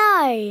red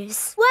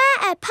nose.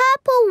 Wear a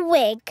purple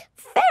wig.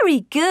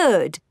 Very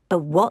good. But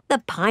what the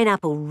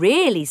pineapple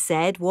really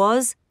said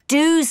was,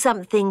 do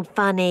something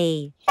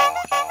funny.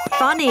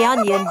 Funny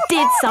Onion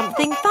did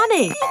something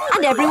funny,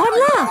 and everyone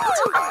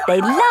laughed.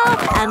 They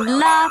laughed and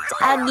laughed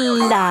and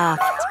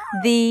laughed.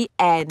 The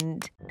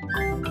end.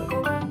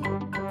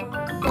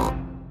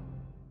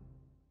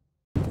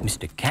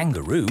 Mr.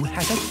 Kangaroo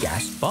has a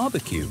gas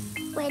barbecue.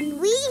 When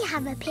we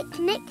have a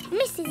picnic,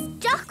 Mrs.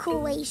 Duck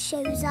always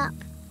shows up.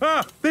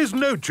 Ah, there's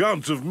no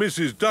chance of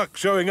Mrs. Duck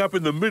showing up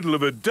in the middle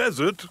of a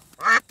desert.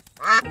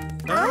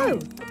 Oh.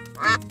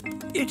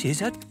 It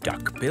is a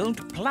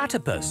duck-billed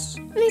platypus.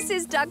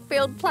 Mrs.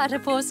 Duck-billed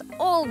Platypus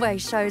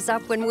always shows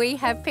up when we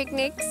have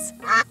picnics.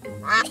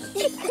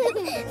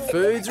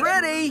 Food's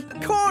ready.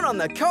 Corn on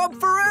the cob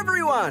for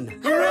everyone.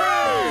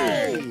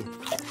 Hooray!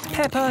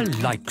 Peppa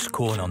likes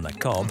corn on the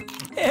cob.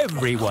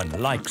 Everyone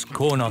likes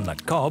corn on the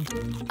cob.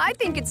 I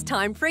think it's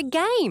time for a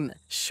game.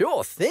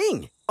 Sure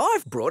thing.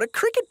 I've brought a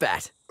cricket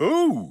bat.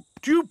 Oh,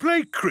 do you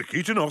play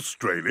cricket in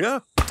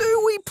Australia?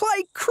 Do we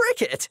play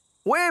cricket?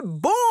 We're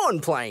born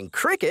playing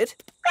cricket.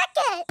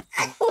 Cricket!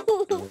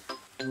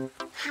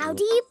 How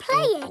do you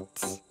play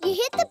it? You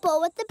hit the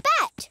ball with the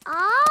bat.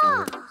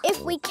 Ah! If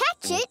we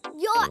catch it,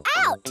 you're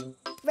out.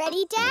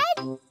 Ready,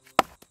 Dad?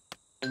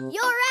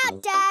 You're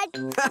out, Dad.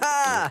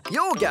 Ha-ha!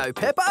 You'll go,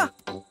 Peppa.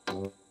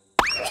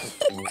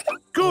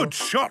 Good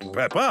shot,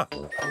 Peppa.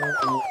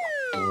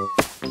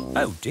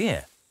 Oh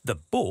dear, the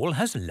ball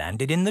has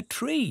landed in the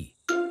tree.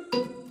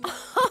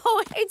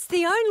 Oh, it's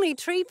the only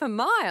tree for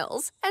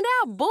miles, and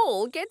our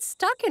ball gets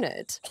stuck in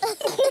it.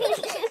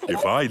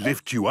 If I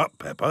lift you up,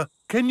 Peppa,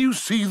 can you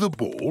see the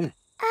ball?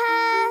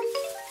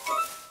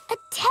 A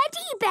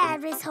teddy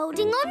bear is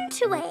holding on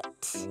to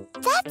it.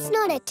 That's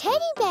not a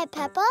teddy bear,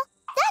 Peppa.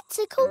 That's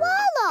a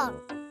koala.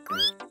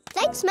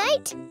 Thanks,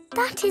 mate.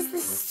 That is the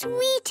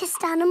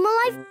sweetest animal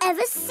I've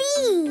ever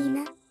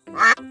seen.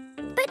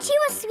 But you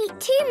are sweet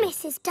too,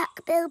 Mrs.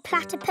 Duck-billed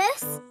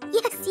Platypus.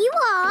 Yes, you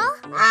are.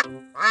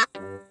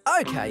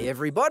 OK,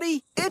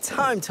 everybody, it's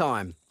home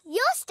time.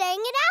 You're staying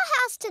at our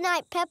house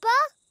tonight, Peppa.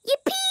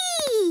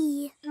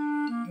 Yippee!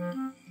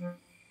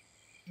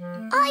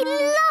 I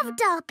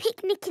loved our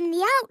picnic in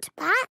the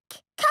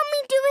outback. Can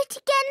we do it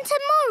again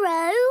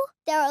tomorrow?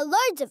 There are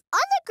loads of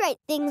other great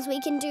things we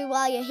can do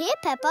while you're here,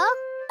 Peppa.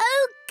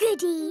 Oh,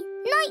 goody.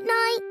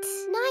 Night-night.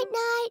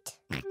 Night-night.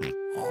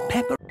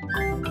 Peppa...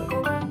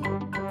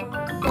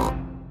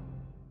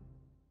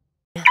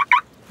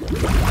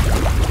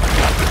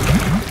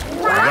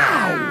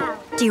 Wow!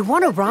 Do you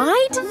want to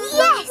ride?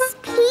 Yes,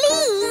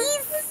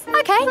 please.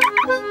 OK,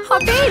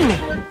 hop in.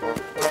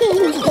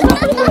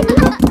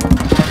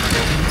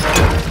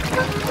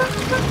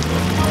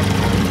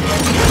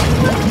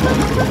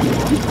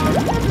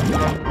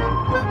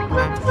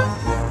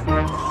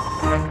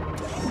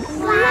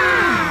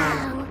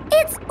 Wow!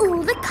 It's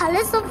all the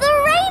colours of the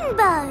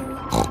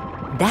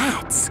rainbow.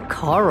 That's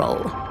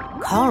coral.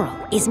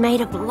 Coral is made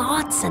of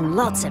lots and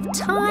lots of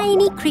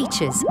tiny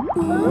creatures.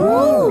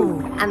 Ooh!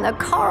 And the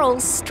coral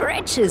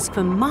stretches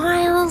for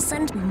miles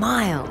and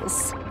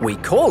miles. We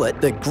call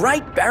it the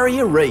Great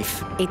Barrier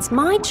Reef. It's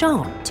my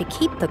job to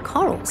keep the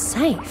coral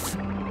safe.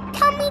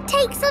 Can we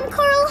take some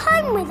coral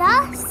home with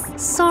us?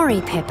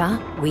 Sorry, Peppa.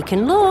 We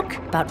can look,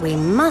 but we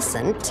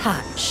mustn't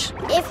touch.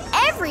 If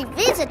every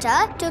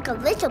visitor took a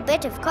little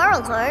bit of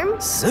coral home...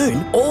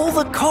 Soon, all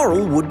the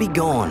coral would be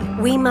gone.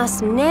 We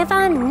must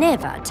never,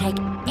 never take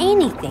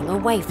anything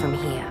away from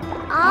here.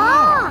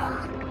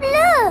 Ah!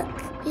 Look!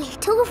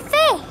 Little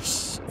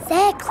fish.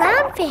 They're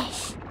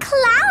clownfish.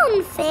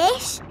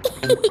 Clownfish?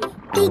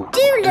 They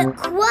do look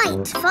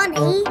quite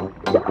funny.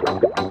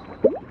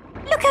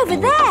 Look over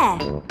there.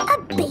 A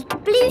big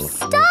blue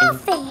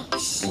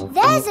starfish.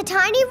 There's a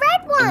tiny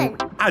red one.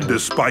 And a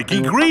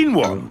spiky green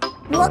one.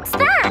 What's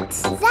that?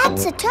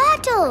 That's a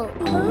turtle.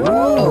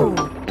 Ooh.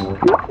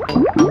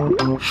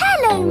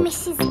 Hello,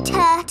 Mrs.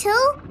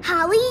 Turtle.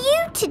 How are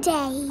you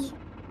today?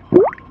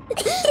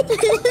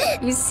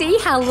 You see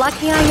how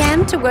lucky I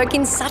am to work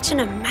in such an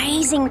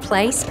amazing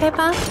place,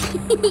 Peppa?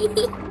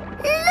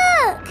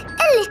 Look,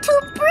 a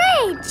little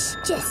bridge,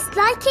 just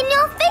like in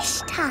your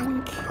fish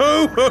tank.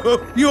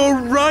 Oh, you're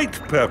right,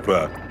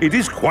 Peppa. It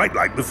is quite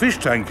like the fish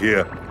tank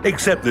here,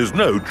 except there's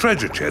no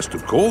treasure chest,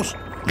 of course.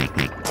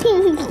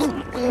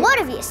 What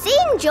have you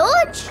seen,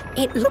 George?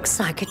 It looks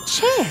like a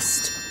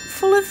chest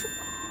full of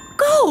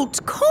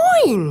gold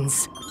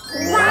coins.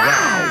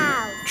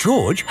 Wow!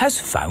 George has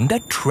found a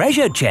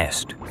treasure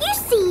chest. You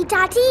see,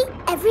 Daddy,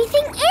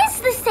 everything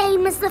is the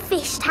same as the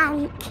fish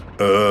tank.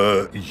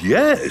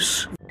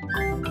 Yes.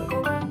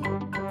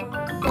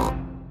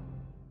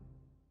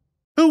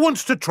 Who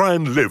wants to try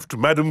and lift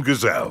Madame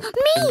Gazelle?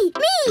 Me!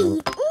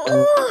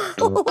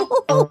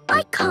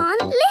 I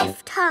can't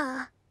lift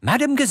her.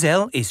 Madame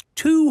Gazelle is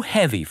too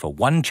heavy for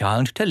one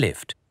child to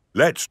lift.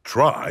 Let's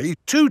try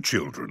 2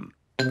 children.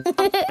 She's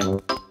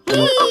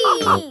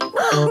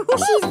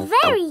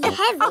very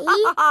heavy.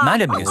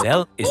 Madame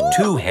Gazelle is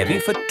too heavy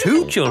for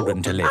 2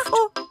 children to lift.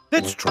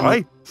 Let's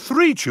try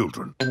 3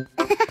 children.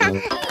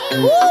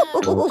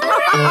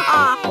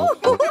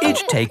 It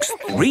takes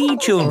 3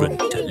 children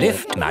to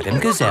lift Madame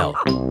Gazelle.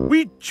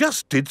 We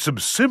just did some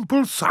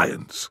simple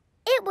science.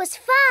 It was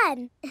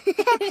fun.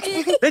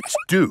 Let's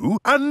do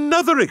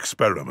another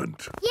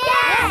experiment.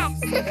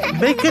 Yes!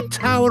 Make a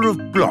tower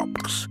of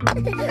blocks.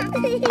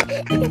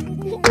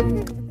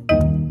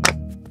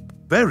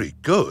 Very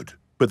good,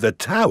 but the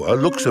tower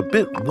looks a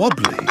bit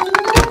wobbly.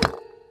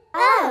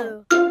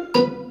 Oh.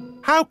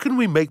 How can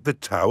we make the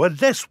tower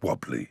less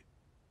wobbly?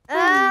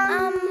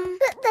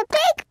 Put the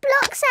big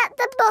blocks at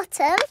the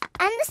bottom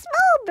and the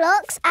small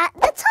blocks at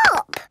the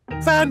top.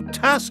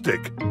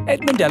 Fantastic!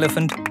 Edmund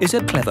Elephant is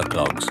a clever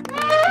clogs.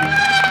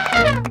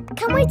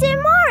 Can we do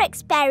more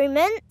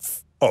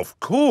experiments? Of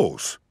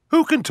course.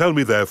 Who can tell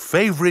me their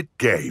favourite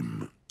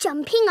game?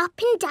 Jumping up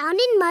and down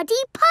in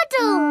muddy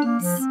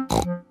puddles.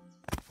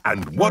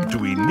 And what do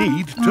we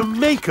need to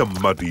make a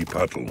muddy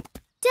puddle?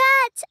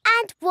 Dirt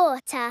and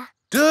water.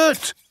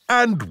 Dirt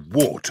and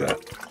water.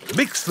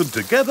 Mix them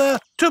together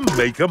to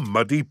make a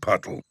muddy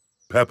puddle.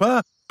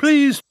 Peppa,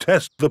 please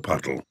test the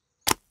puddle.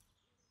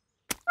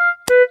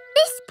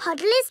 This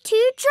puddle is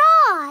too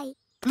dry.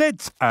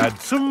 Let's add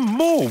some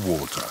more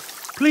water.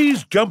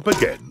 Please jump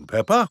again,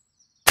 Peppa.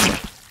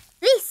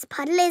 This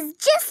puddle is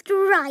just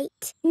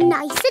right.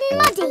 Nice and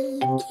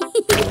muddy.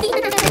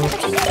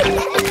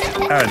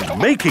 And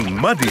making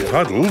muddy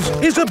puddles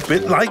is a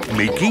bit like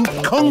making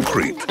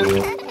concrete.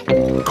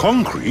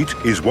 Concrete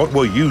is what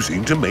we're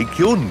using to make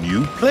your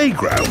new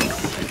playground.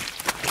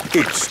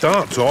 It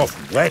starts off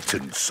wet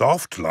and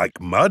soft like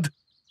mud,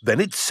 then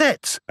it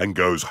sets and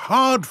goes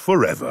hard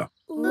forever.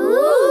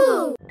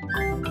 Ooh!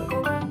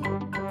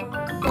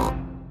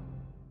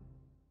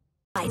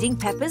 Riding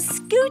Peppa's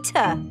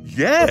scooter.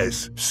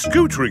 Yes,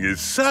 scootering is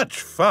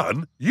such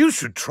fun. You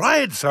should try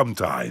it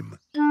sometime.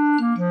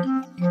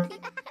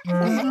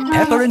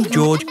 Peppa and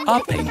George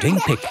are painting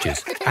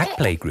pictures at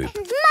playgroup.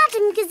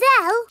 Madame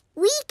Gazelle,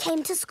 we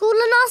came to school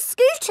on our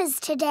scooters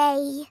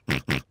today.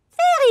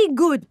 Very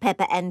good,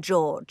 Peppa and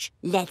George.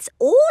 Let's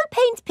all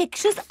paint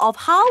pictures of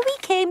how we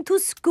came to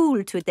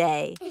school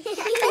today.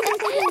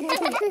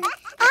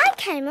 I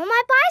came on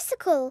my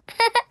bicycle.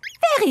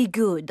 Very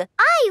good.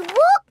 I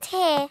walked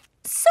here.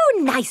 So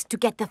nice to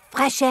get the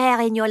fresh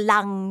air in your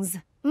lungs.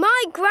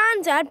 My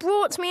granddad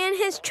brought me in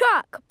his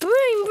truck.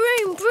 Broom,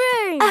 broom,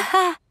 broom.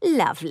 Aha,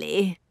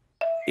 lovely.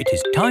 It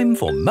is time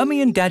for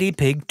Mummy and Daddy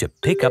Pig to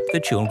pick up the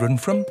children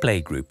from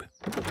playgroup.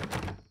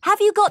 Have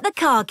you got the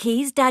car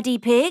keys, Daddy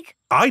Pig?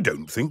 I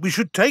don't think we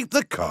should take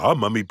the car,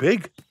 Mummy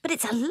Pig. But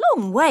it's a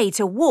long way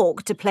to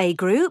walk to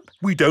playgroup.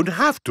 We don't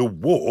have to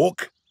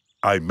walk.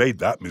 I made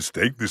that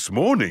mistake this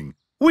morning.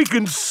 We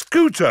can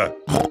scooter.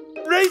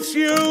 Race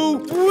you!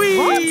 Whee!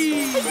 What? Are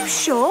you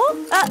sure?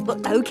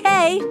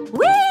 OK.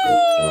 Whee!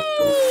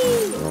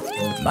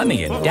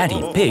 Mummy and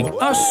Daddy Pig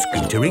are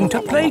scootering to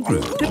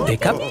playgroup to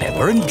pick up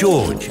Peppa and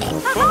George.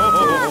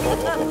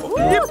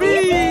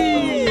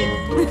 Yippee!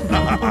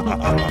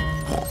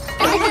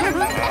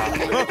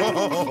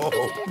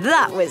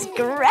 That was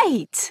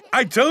great.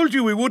 I told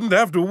you we wouldn't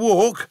have to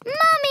walk.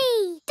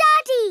 Mummy!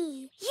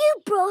 Daddy!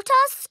 You brought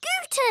our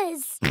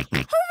scooters!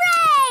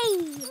 Hooray!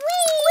 Whee!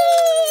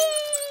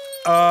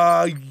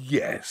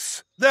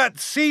 Yes. That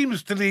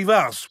seems to leave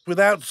us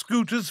without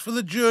scooters for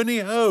the journey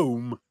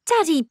home.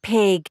 Daddy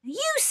Pig,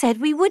 you said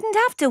we wouldn't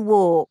have to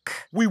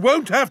walk. We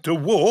won't have to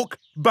walk,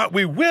 but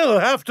we will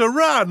have to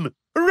run.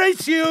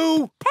 Race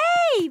you!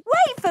 Hey,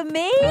 wait for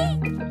me!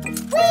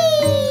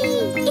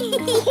 Whee!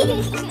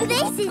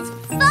 This is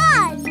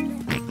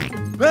fun!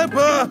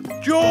 Peppa!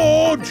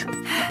 George!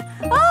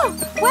 Oh,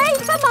 wait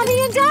for Mummy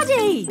and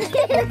Daddy!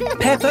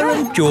 Peppa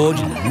and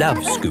George love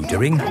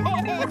scootering.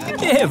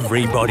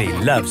 Everybody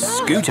loves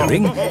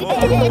scootering.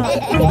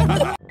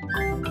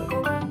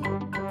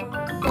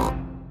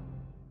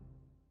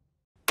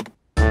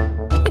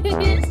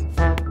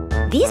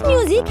 This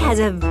music has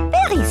a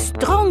very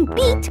strong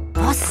beat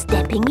for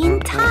stepping in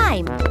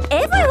time.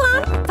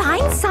 Everyone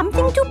find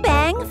something to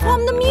bang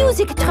from the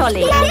music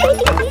trolley.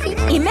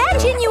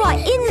 Imagine you are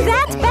in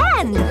that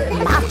band,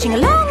 marching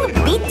along,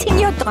 beating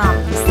your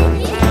drums.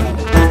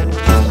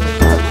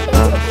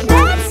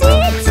 That's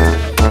it!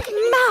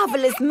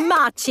 Marvelous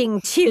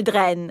marching,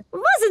 children.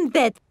 Wasn't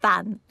that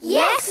fun?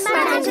 Yes,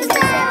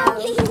 Mademoiselle.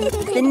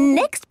 The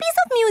next piece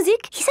of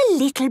music is a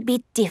little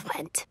bit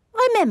different.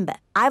 Remember,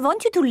 I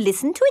want you to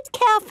listen to it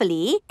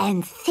carefully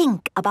and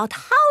think about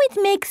how it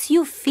makes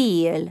you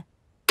feel.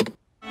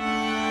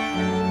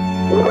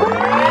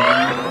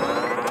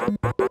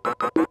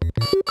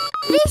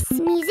 This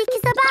music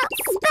is about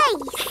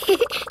space.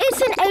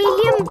 It's an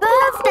alien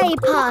birthday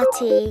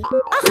party.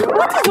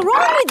 What is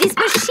wrong with this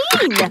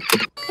machine?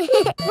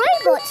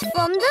 Robots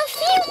from the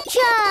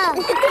future.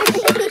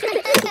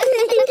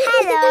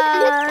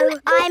 Hello,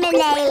 I'm an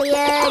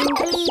alien.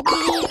 Bleep,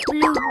 bleep,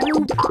 bloop,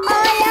 bloop. I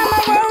am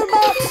a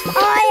robot.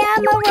 I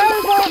am a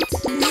robot.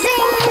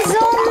 Zing,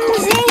 zong,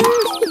 zing.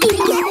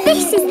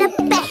 This is the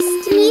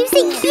best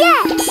music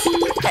yet.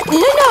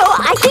 No,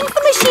 I think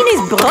the machine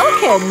is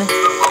broken.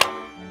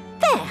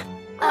 There.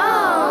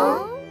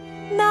 Oh.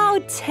 Now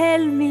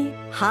tell me,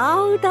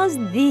 how does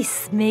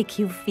this make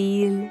you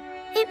feel?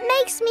 It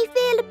makes me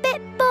feel a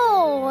bit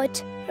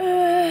bored.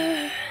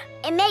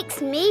 It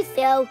makes me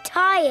feel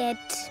tired.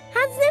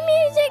 Has the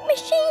music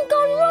machine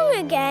gone wrong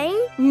again?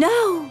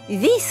 No,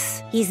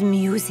 this is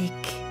music.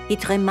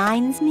 It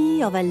reminds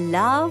me of a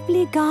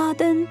lovely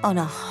garden on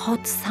a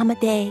hot summer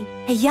day.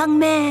 A young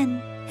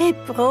man, a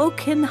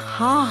broken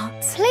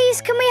heart.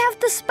 Please, can we have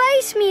the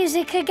space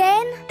music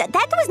again?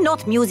 That was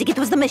not music, it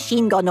was the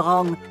machine gone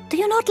wrong. Do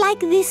you not like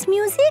this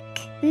music?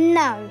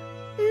 No.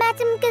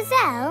 Madame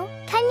Gazelle,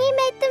 can you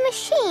make the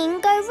machine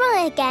go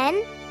wrong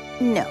again?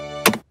 No.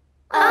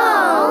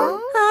 Oh.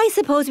 I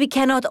suppose we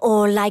cannot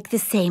all like the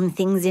same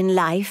things in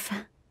life.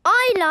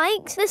 I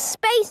like the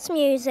space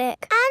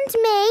music. And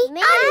me.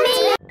 And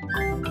me.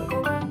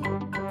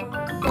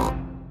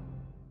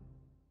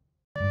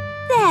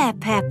 There,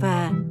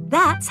 Peppa.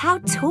 That's how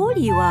tall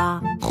you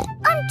are.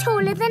 I'm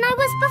taller than I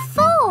was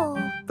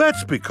before.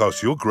 That's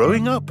because you're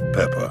growing up,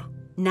 Peppa.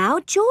 Now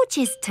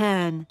George's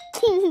turn.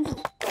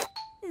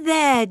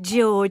 There,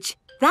 George.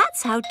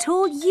 That's how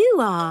tall you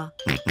are.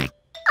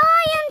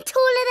 I am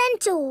taller than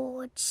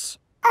George.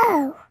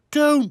 Oh.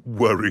 Don't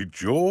worry,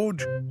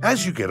 George.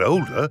 As you get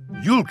older,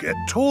 you'll get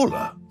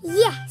taller.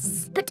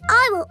 Yes, but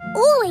I will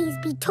always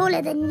be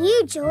taller than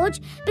you, George,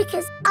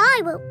 because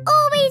I will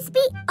always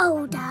be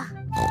older.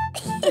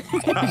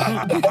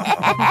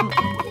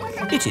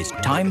 It is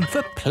time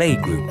for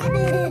playgroup.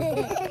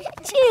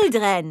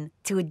 Children,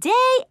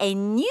 today a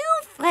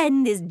new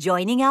friend is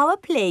joining our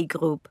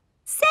playgroup.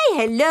 Say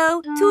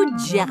hello to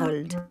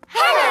Gerald.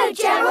 Hello,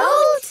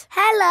 Gerald.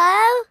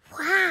 Hello.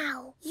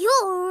 Wow,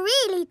 you're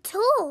really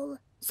tall.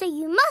 So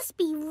you must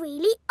be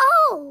really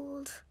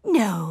old.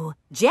 No,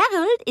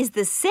 Gerald is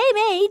the same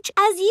age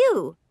as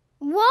you.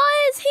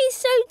 Why is he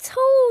so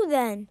tall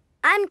then?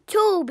 I'm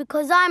tall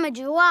because I'm a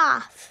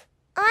giraffe.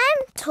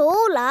 I'm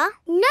taller.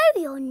 No,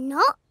 you're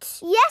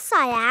not. Yes,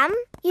 I am.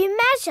 You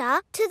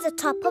measure to the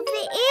top of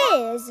the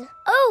ears.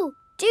 Oh,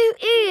 do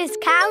ears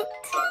count?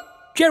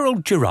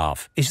 Gerald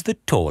Giraffe is the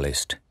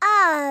tallest.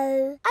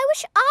 Oh, I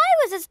wish I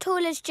was as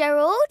tall as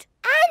Gerald.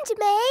 And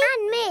me.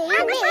 And me.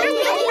 And me.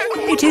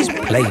 And me. It is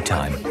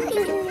playtime.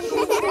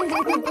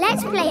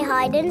 Let's play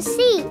hide and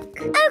seek.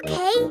 OK.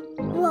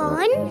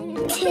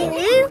 1,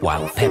 2...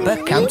 While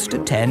Peppa counts to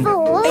 10,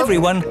 4,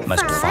 everyone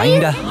must 5,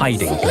 find a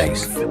hiding 6,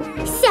 place.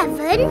 7,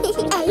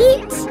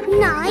 8,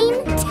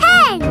 9,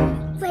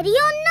 10. Ready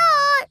or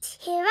not,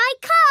 here I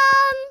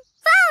come.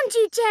 Found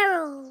you,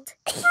 Gerald.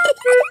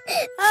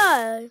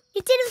 Oh.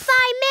 You didn't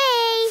find me.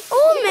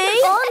 Or me.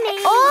 Or me.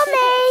 Or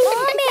me.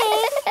 Or me.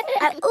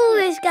 I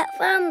always get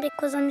found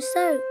because I'm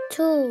so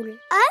tall.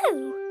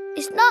 Oh.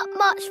 It's not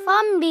much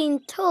fun being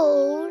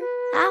tall.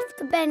 I have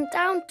to bend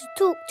down to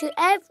talk to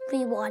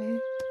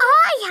everyone.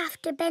 I have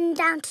to bend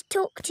down to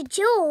talk to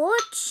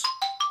George.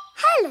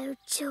 Hello,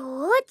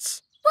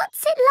 George.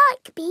 What's it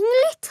like being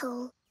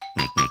little?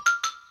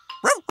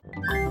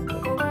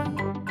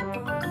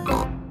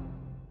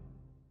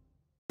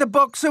 The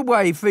box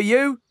away for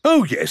you.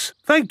 Oh, yes.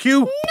 Thank you.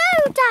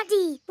 No,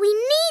 Daddy. We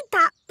need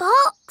that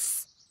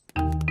box.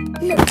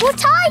 Look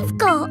what I've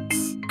got.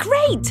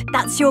 Great!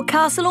 That's your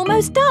castle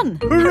almost done.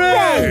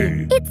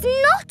 Hooray! It's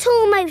not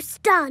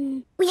almost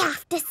done. We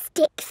have to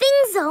stick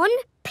things on,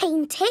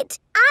 paint it,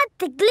 add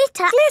the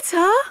glitter.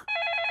 Glitter?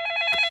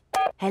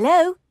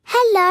 Hello?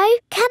 Hello,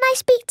 can I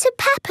speak to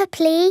Peppa,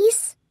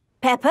 please?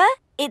 Peppa,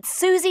 it's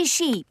Susie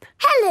Sheep.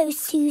 Hello,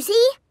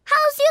 Susie.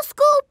 How's your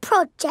school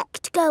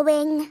project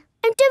going?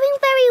 I'm doing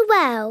very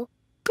well.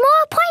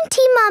 More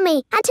pointy,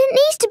 Mummy, and it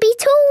needs to be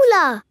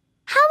taller.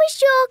 How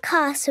is your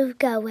castle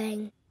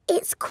going?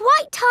 It's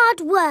quite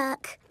hard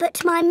work,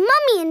 but my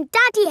mummy and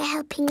daddy are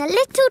helping a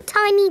little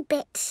tiny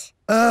bit.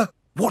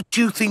 What do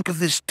you think of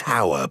this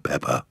tower,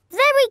 Peppa?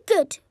 Very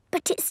good,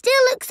 but it still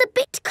looks a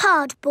bit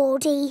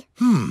cardboardy.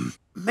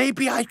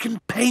 Maybe I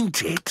can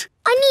paint it.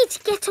 I need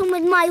to get on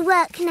with my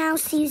work now,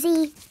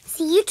 Susie.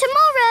 See you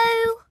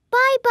tomorrow.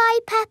 Bye-bye,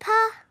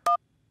 Peppa.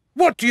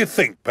 What do you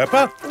think,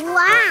 Peppa?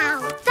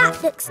 Wow,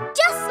 that looks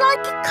just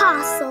like a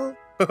castle.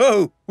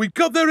 Oh, we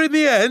got there in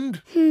the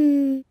end.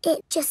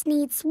 It just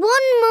needs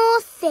one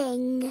more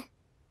thing.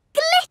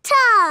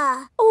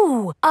 Glitter!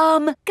 Oh,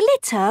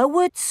 glitter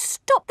would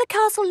stop the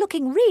castle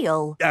looking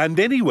real. And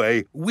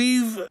anyway,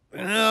 we've,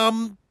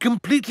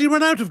 completely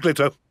run out of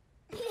glitter.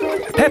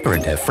 Peppa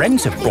and her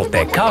friends have brought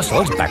their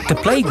castles back to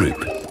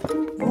playgroup.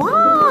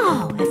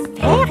 Wow, a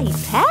fairy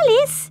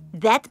palace?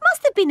 That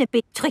must have been a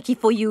bit tricky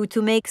for you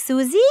to make,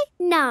 Susie.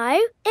 No,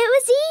 it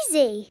was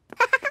easy.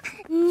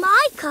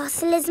 My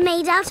castle is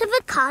made out of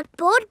a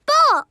cardboard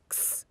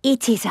box.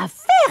 It is a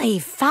very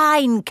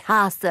fine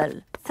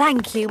castle.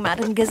 Thank you,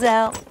 Madame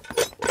Gazelle.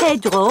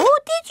 Pedro,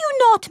 did you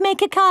not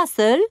make a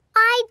castle?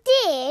 I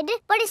did,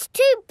 but it's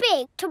too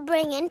big to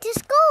bring into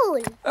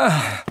school.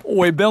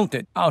 We built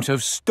it out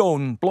of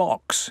stone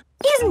blocks.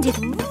 Isn't it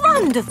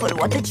wonderful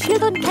what the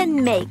children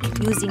can make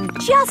using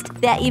just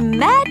their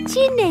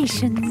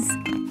imaginations?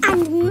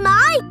 And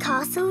my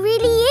castle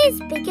really is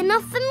big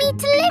enough for me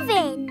to live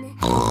in.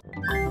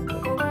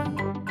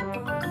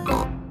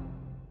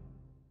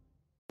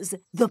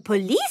 The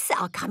police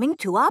are coming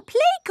to our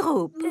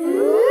playgroup.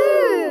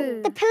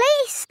 Ooh. The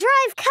police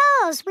drive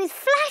cars with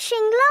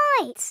flashing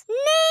lights.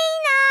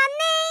 Nina,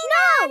 Nina,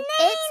 no,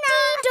 Nina. It's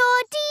dee-daw,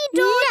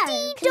 dee-daw,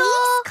 dee-daw.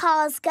 Police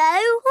cars go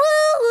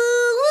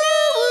woo-woo,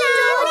 Nina.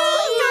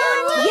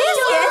 Yes,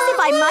 if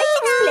I might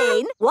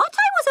explain, what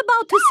I was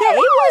about to say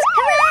was...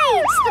 Hooray,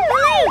 it's the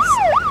police!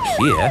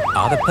 Here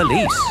are the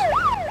police.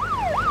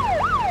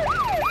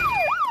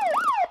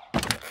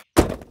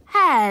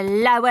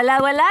 Hello, hello,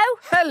 hello.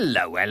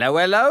 Hello, hello,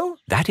 hello.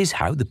 That is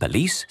how the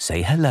police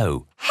say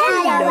hello.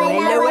 Hello,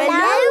 hello,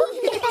 hello.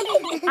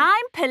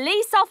 I'm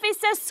Police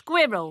Officer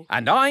Squirrel.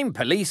 And I'm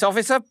Police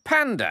Officer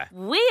Panda.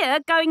 We're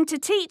going to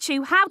teach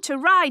you how to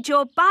ride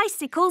your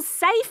bicycles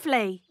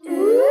safely.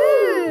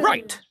 Ooh.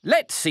 Right,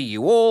 let's see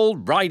you all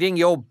riding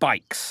your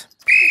bikes.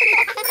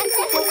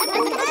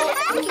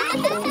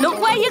 Look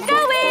where you're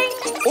going.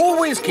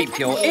 Always keep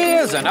your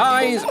ears and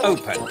eyes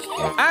open.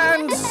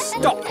 And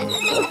stop.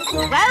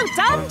 Well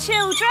done,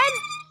 children.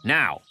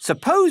 Now,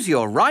 suppose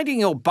you're riding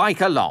your bike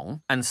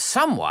along and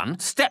someone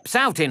steps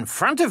out in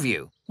front of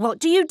you. What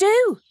do you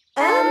do?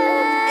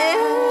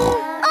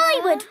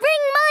 I would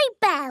ring my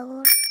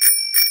bell.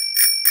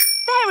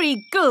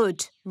 Very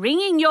good.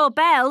 Ringing your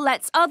bell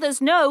lets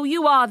others know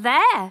you are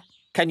there.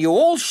 Can you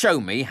all show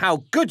me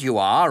how good you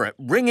are at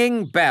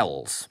ringing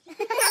bells?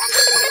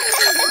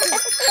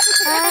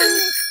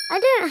 I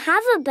don't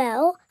have a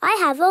bell. I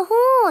have a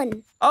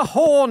horn. A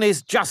horn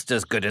is just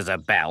as good as a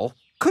bell.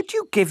 Could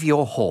you give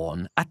your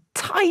horn a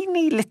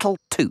tiny little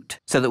toot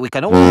so that we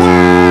can all...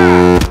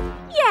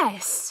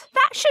 Yes,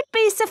 that should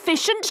be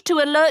sufficient to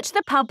alert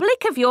the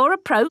public of your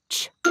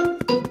approach.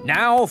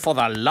 Now for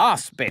the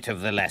last bit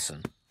of the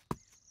lesson.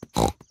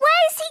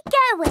 Where's he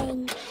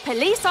going?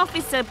 Police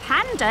Officer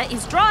Panda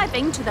is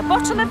driving to the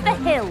bottom of the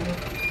hill.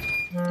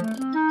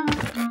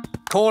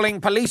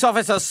 Calling Police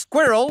Officer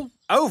Squirrel.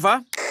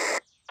 Over.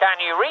 Can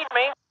you read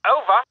me?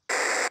 Over.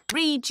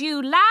 Read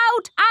you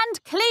loud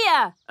and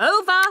clear.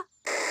 Over.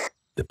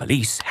 The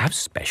police have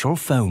special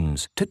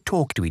phones to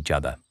talk to each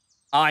other.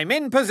 I'm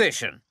in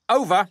position.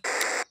 Over.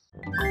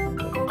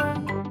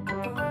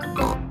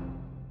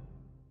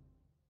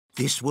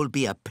 This will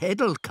be a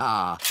pedal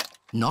car,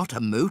 not a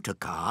motor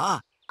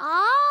car.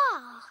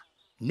 Ah.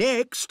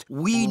 Next,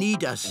 we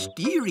need a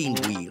steering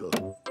wheel.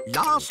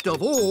 Last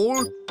of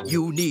all,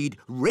 you need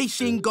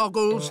racing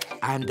goggles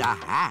and a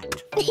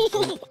hat.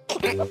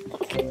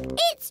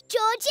 It's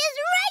George's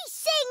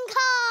racing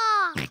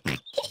car!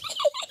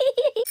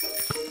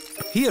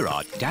 Here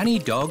are Danny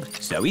Dog,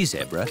 Zoe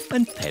Zebra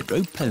and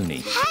Pedro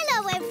Pony.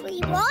 Hello,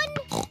 everyone.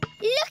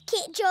 Look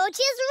at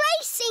George's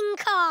racing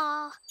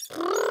car.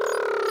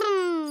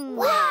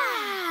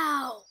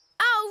 Wow!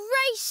 I'll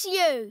race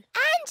you.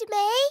 And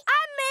me.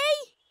 And me.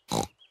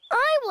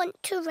 I want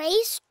to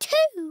race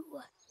too.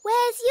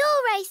 Where's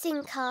your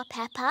racing car,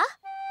 Peppa?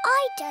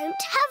 I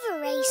don't have a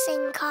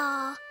racing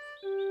car.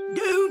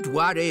 Don't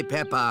worry,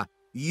 Peppa.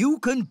 You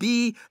can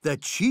be the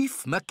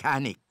chief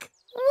mechanic.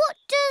 What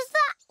does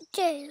that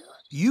do?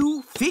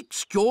 You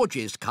fix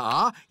George's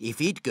car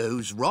if it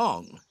goes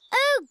wrong.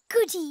 Oh,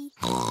 goody.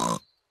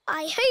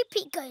 I hope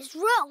it goes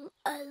wrong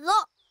a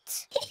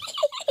lot.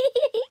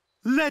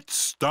 Let's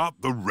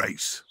start the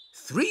race.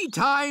 3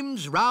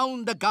 times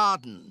round the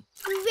garden.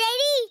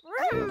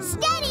 Ready,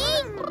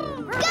 steady, go!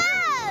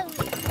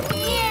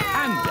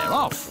 And they're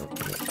off.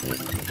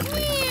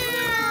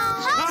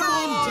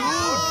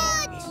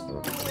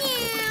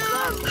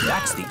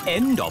 That's the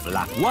end of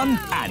lap 1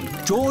 and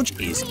George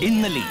is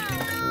in the lead.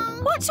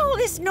 What's all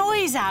this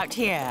noise out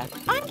here?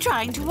 I'm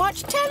trying to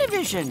watch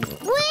television.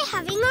 We're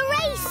having a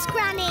race,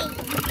 Granny.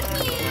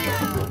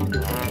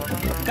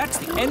 That's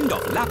the end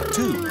of lap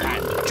 2,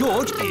 and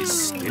George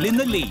is still in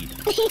the lead.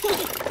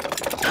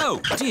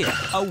 Oh, dear,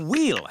 a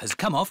wheel has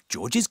come off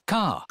George's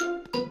car.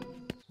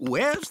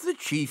 Where's the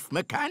chief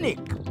mechanic?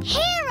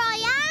 Here I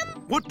am.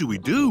 What do we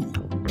do?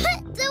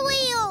 Put the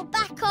wheel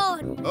back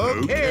on.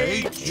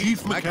 OK,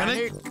 Chief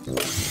Mechanic.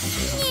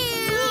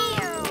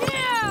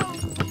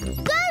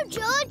 Go,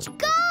 George,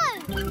 go.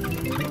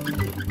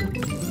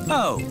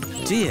 Oh,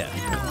 dear,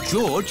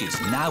 George is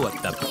now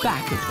at the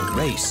back of the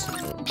race.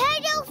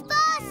 Pedal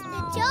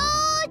faster,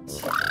 George.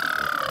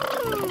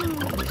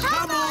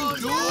 Come on,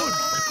 George.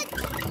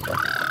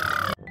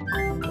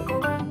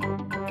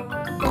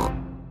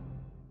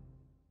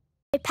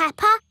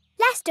 Peppa,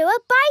 let's do a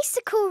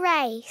bicycle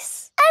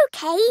race.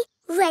 OK,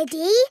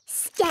 ready,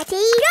 steady,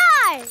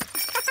 go!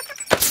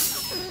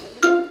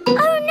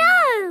 Oh,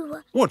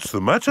 no! What's the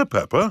matter,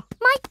 Peppa?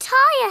 My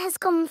tyre has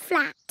gone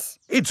flat.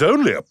 It's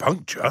only a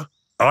puncture.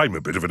 I'm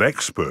a bit of an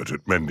expert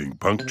at mending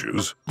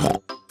punctures.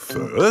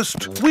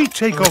 First, we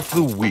take off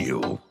the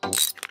wheel.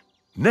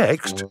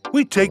 Next,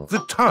 we take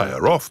the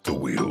tyre off the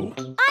wheel.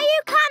 Are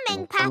you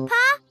coming,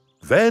 Peppa?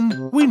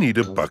 Then we need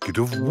a bucket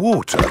of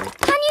water.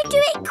 Can you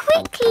do it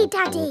quickly,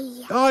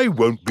 Daddy? I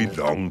won't be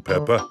long,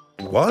 Peppa.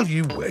 While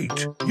you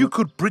wait, you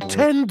could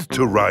pretend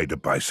to ride a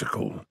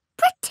bicycle.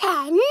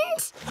 Pretend?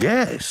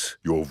 Yes,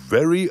 your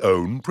very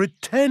own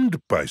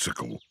pretend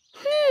bicycle.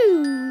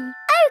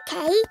 OK,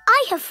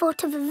 I have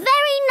thought of a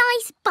very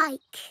nice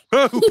bike.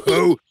 Ho,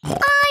 ho!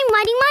 I'm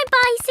riding my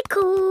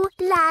bicycle.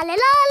 La la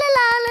la la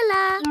la la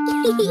la.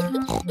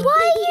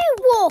 Why are you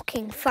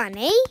walking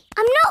funny?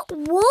 I'm not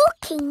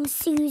walking,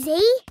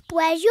 Susie.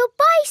 Where's your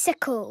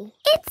bicycle?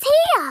 It's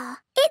here.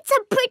 It's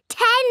a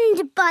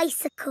pretend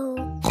bicycle.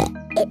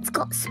 It's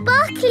got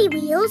sparkly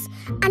wheels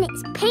and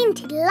it's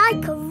painted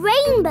like a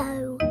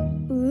rainbow.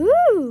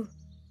 Ooh.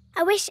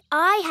 I wish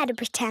I had a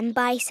pretend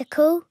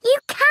bicycle. You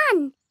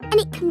can, and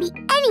it can be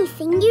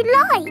anything you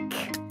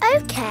like.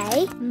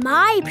 OK,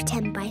 my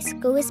pretend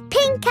bicycle is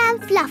pink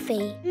and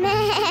fluffy.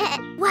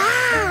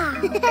 Wow!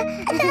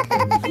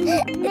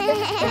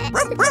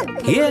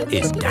 Here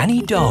is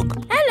Danny Dog.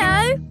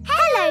 Hello.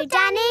 Hello,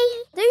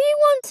 Danny. Do you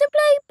want to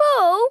play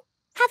ball?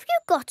 Have you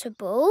got a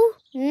ball?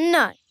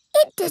 No.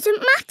 It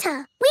doesn't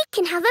matter. We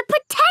can have a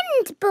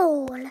pretend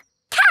ball.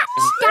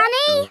 Catch,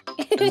 Danny!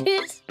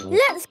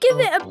 Let's give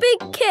it a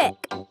big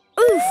kick.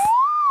 Oof!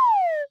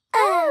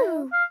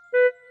 Oh!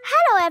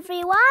 Hello,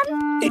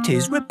 everyone. It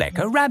is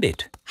Rebecca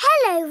Rabbit.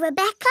 Hello,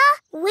 Rebecca.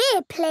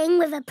 We're playing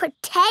with a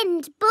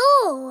pretend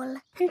ball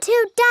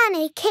until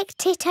Danny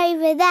kicked it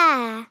over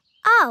there.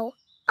 Oh,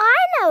 I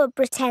know a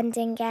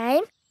pretending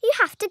game. You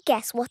have to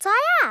guess what I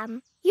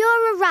am.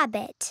 You're a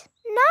rabbit.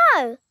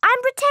 No,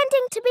 I'm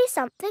pretending to be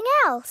something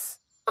else.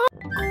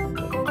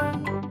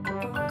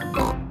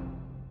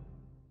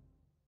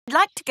 I'd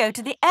like to go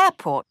to the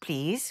airport,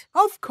 please.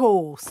 Of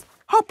course.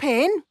 Hop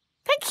in.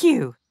 Thank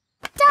you.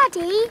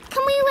 Daddy,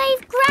 can we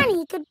wave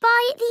Granny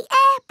goodbye at the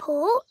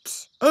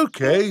airport?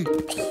 OK.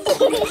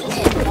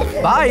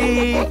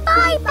 Bye.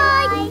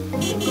 Bye-bye.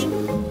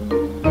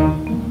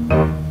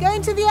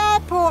 Going to the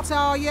airport,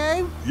 are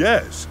you?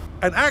 Yes,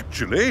 and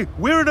actually,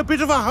 we're in a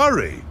bit of a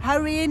hurry.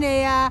 Hurry in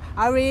here,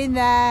 hurry in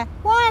there.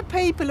 Why are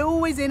people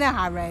always in a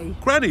hurry?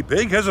 Granny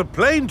Pig has a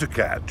plane to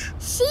catch.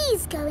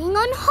 She's going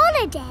on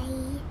holiday.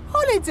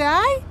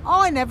 Holiday?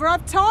 I never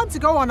have time to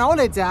go on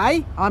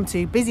holiday. I'm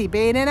too busy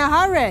being in a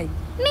hurry.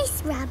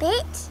 Miss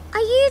Rabbit, are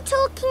you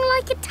talking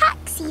like a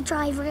taxi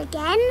driver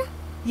again?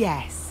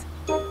 Yes.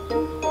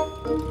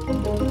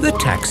 The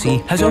taxi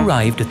has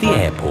arrived at the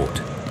airport.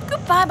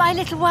 Goodbye, my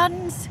little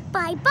ones.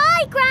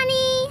 Bye-bye,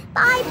 Granny.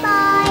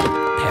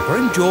 Bye-bye. Peppa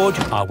and George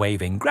are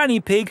waving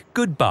Granny Pig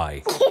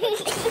goodbye.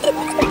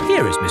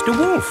 Here is Mr.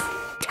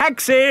 Wolf.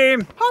 Taxi!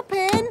 Hop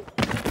in.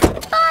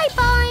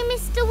 Bye-bye,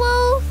 Mr.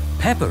 Wolf.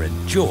 Peppa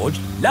and George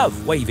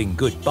love waving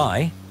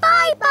goodbye.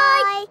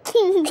 Bye-bye.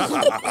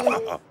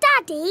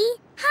 Daddy,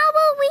 how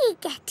are we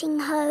getting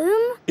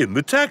home? In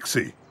the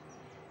taxi.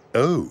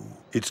 Oh,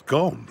 it's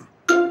gone.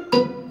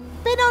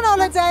 Been on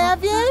holiday,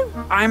 have you?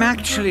 I'm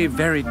actually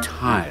very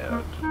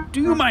tired.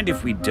 Do you mind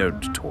if we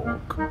don't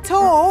talk?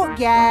 Talk?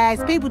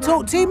 Yes. People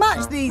talk too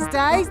much these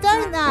days,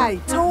 don't they?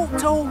 Talk,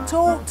 talk,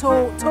 talk,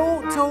 talk,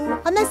 talk,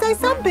 talk. And they say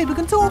some people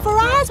can talk for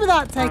hours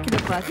without taking a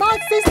breath. My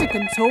sister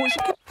can talk. She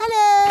can...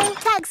 Hello,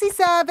 taxi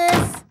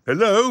service.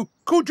 Hello,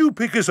 could you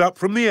pick us up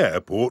from the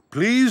airport,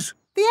 please?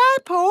 The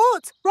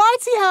airport?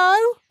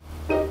 Righty-ho.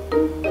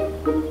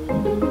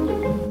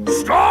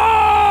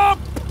 Stop!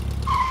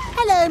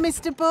 Hello,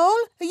 Mr. Bull.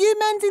 Are you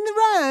mending the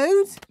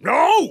road?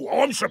 No,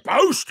 I'm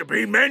supposed to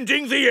be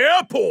mending the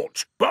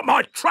airport, but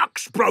my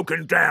truck's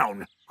broken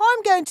down.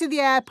 I'm going to the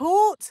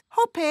airport.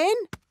 Hop in.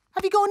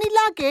 Have you got any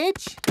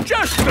luggage?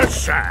 Just the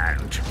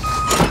sand.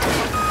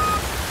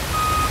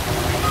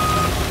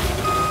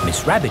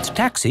 Miss Rabbit's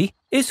taxi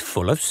is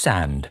full of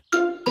sand.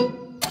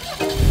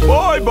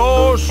 Bye,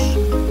 boss.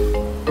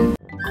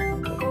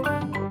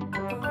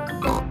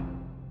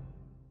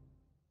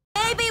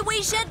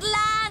 We should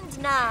land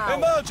now.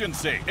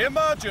 Emergency!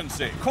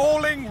 Emergency!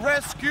 Calling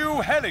rescue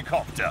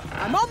helicopter.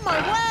 I'm on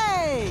my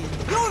way.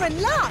 You're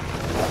in luck.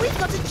 We've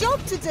got a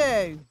job to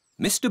do.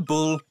 Mr.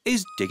 Bull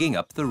is digging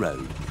up the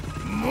road.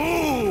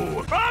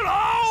 Moo!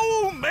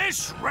 Hello,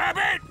 Miss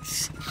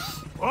Rabbit!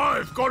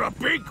 I've got a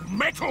big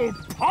metal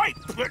pipe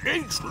that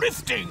needs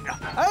lifting.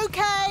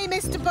 OK,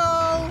 Mr.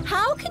 Bull.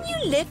 How can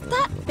you lift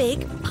that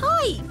big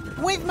pipe?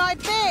 With my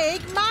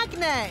big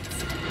magnet.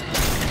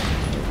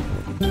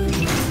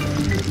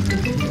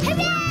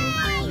 Hooray!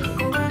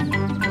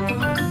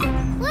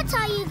 What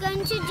are you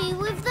going to do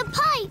with the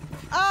pipe?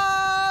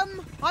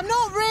 I'm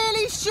not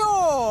really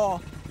sure.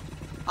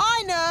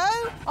 I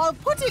know. I'll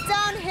put it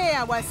down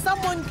here where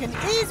someone can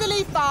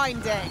easily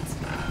find it.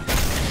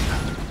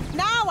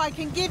 Now I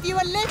can give you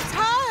a lift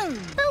home.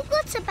 But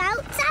what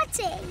about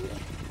Daddy?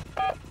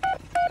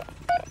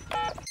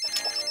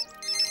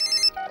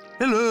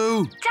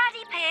 Hello.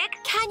 Daddy Pig,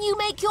 can you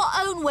make your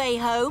own way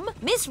home?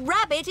 Miss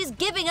Rabbit is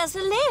giving us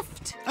a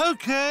lift.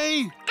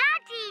 OK. Daddy!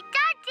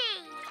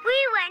 We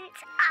went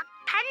up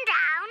and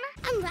down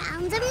and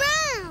round and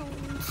round.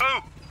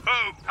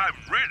 Oh, I'm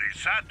really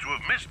sad to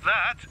have missed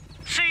that.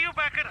 See you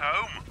back at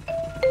home.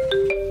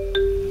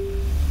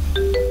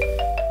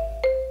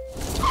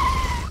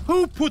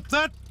 Who put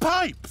that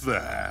pipe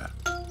there?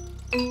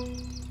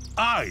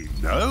 I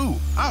know.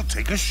 I'll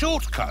take a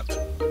shortcut.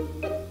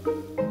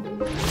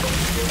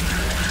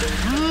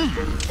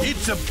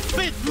 It's a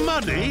bit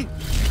muddy.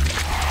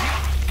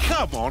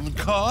 Come on,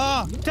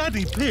 car.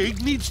 Daddy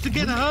Pig needs to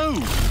get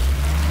home.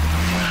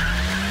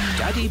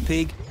 Daddy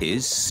Pig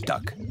is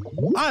stuck.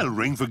 I'll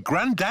ring for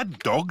Grandad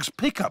Dog's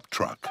pickup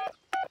truck.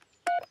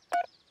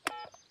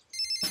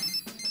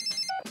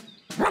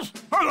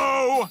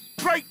 Hello!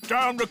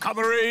 Breakdown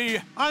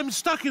recovery. I'm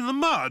stuck in the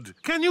mud.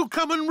 Can you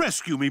come and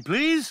rescue me,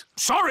 please?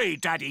 Sorry,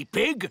 Daddy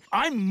Pig.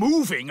 I'm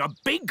moving a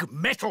big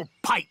metal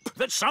pipe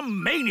that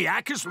some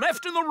maniac has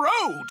left in the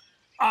road.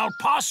 I'll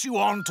pass you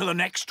on to the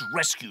next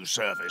rescue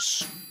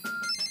service.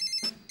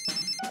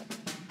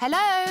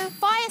 Hello,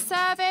 fire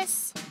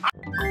service.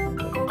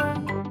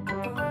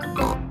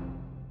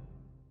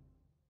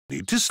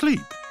 Need to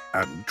sleep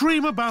and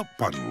dream about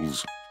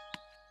puddles.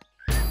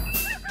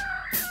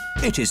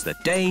 It is the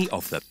day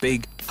of the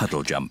big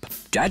puddle jump.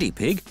 Daddy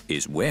Pig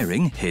is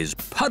wearing his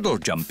puddle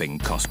jumping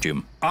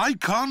costume. I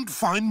can't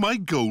find my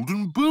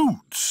golden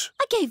boots.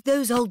 I gave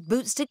those old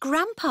boots to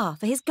Grandpa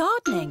for his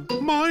gardening.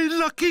 My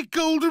lucky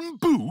golden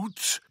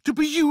boots to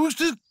be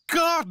used as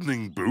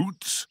gardening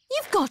boots?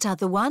 You've got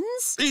other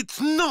ones. It's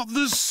not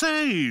the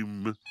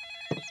same.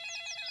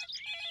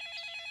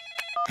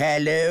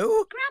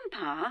 Hello?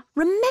 Grandpa?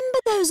 Remember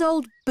those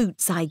old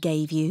boots I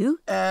gave you?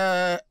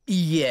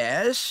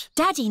 Yes?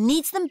 Daddy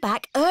needs them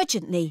back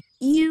urgently.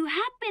 You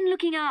have been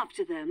looking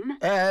after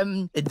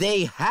them.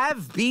 They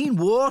have been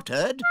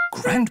watered.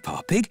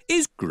 Grandpa Pig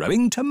is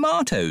growing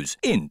tomatoes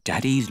in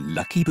Daddy's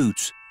lucky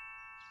boots.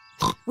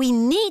 We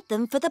need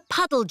them for the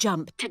puddle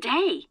jump.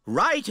 Today.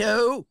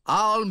 Righto,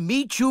 I'll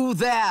meet you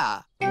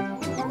there.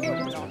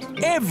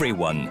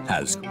 Everyone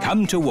has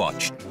come to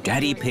watch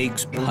Daddy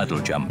Pig's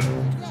puddle jump.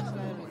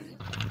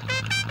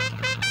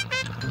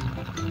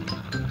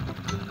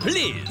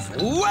 Please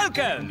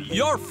welcome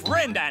your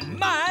friend and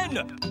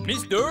mine,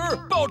 Mr.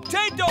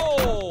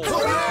 Potato!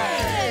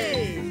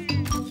 Hooray!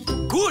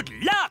 Good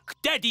luck,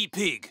 Daddy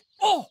Pig.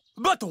 Oh,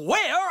 but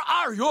where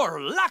are your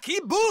lucky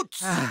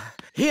boots?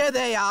 Here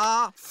they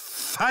are.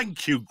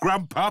 Thank you,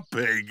 Grandpa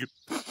Pig.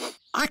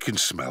 I can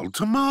smell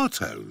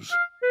tomatoes.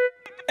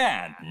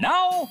 And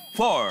now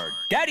for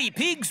Daddy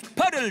Pig's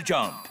puddle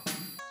jump.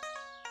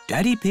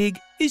 Daddy Pig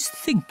is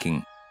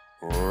thinking.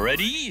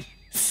 Ready,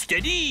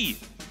 steady,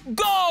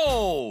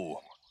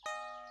 go!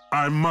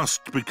 I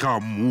must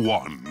become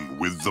one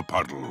with the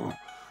puddle.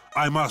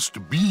 I must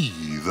be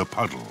the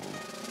puddle.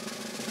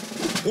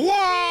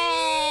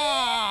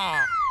 Wah!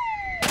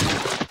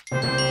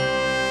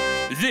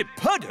 The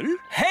puddle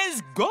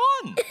has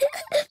gone.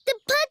 The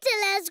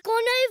puddle has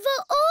gone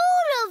over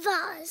all of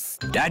us.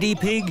 Daddy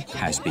Pig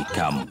has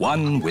become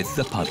one with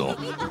the puddle.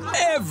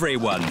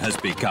 Everyone has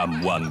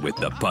become one with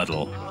the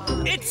puddle.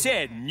 It's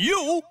a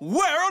new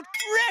world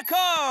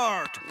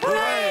record!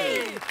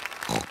 Hooray!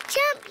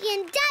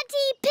 Champion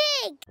Daddy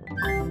Pig!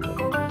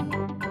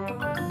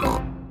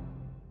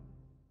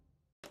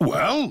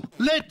 Well,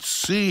 let's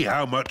see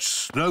how much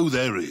snow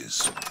there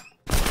is.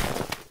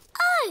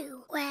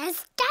 Oh,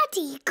 where's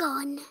Daddy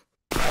gone?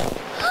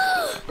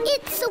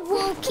 It's a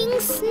walking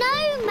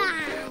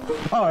snowman.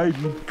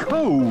 I'm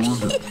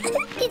cold.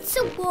 It's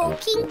a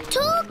walking,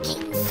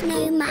 talking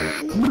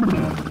snowman.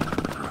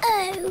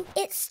 Oh,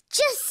 it's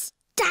just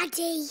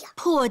Daddy.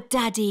 Poor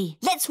Daddy.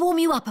 Let's warm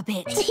you up a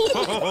bit.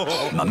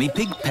 Mummy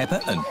Pig,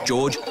 Peppa and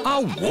George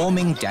are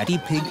warming Daddy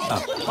Pig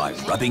up by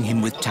rubbing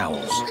him with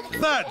towels.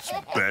 That's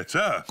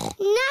better.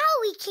 Now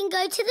we can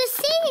go to the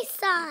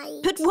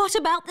seaside. But what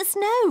about the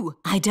snow?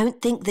 I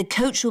don't think the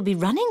coach will be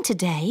running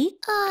today.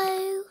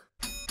 Oh.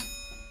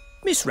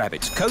 Miss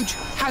Rabbit's coach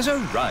has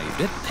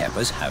arrived at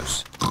Peppa's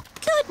house.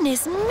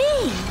 Goodness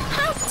me!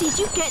 How did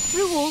you get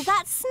through all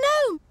that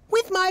snow?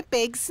 with my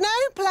big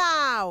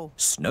snowplow.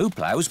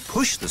 Snowplows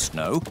push the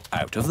snow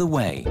out of the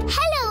way.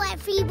 Hello,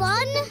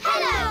 everyone.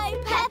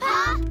 Hello,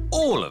 Peppa.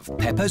 All of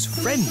Peppa's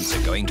friends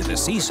are going to the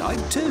seaside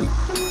too.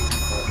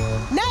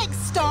 Next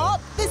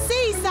stop, the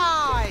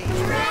seaside.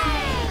 Hooray!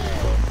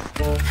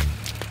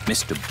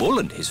 Mr. Bull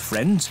and his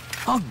friends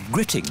are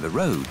gritting the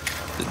road.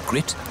 The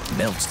grit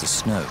melts the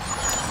snow.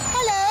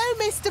 Hello,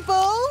 Mr.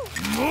 Bull.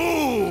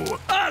 Moo!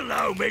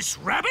 Hello, Miss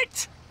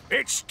Rabbit.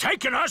 It's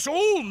taken us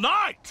all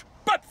night,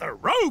 but the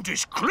road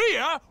is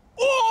clear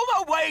all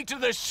the way to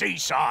the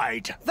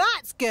seaside.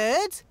 That's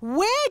good.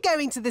 We're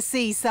going to the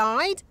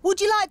seaside.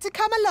 Would you like to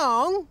come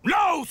along?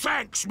 No,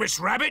 thanks, Miss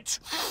Rabbit.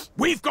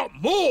 We've got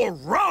more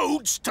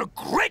roads to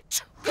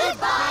grit.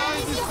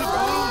 Goodbye, Mr.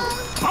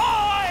 Bull.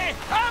 Bye!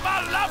 Have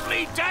a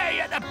lovely day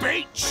at the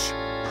beach.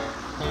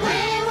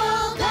 We're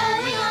all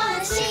going on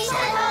a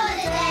seaside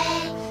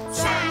holiday.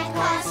 Sand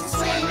castles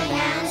swimming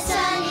and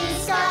sunny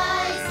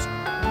skies.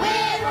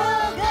 We're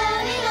all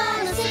going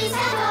on a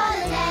seaside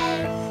holiday.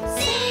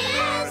 Sea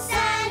and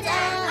sand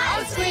and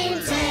ice cream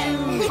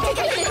too.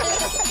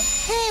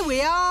 Here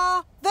we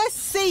are, the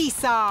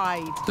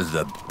seaside.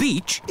 The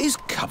beach is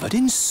covered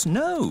in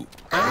snow.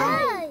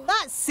 Oh!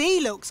 That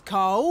sea looks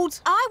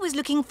cold. I was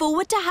looking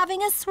forward to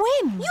having a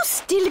swim. You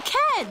still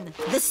can.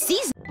 The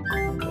season...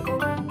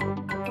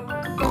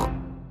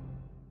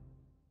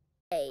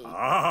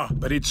 Ah,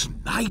 but it's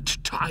night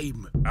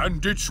time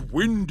and it's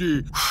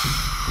windy.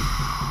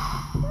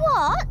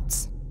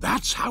 What?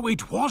 That's how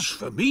it was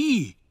for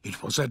me.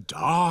 It was a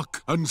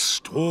dark and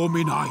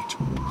stormy night.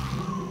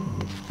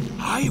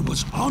 I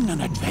was on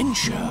an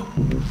adventure.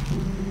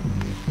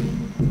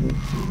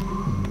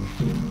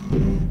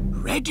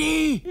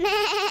 Ready?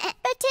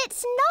 But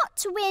it's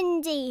not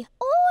windy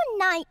or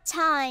night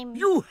time.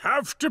 You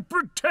have to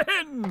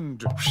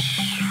pretend.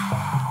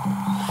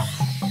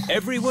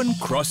 Everyone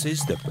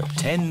crosses the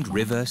pretend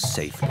river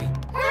safely.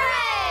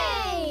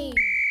 Hooray!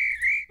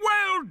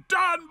 Well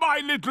done,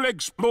 my little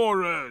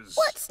explorers.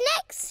 What's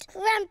next,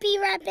 Grumpy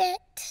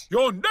Rabbit?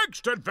 Your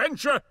next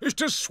adventure is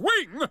to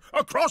swing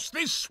across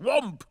this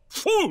swamp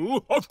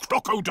full of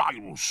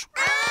crocodiles.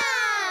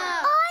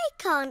 I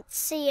can't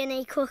see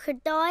any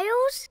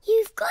crocodiles.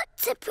 You've got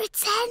to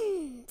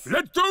pretend.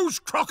 Let those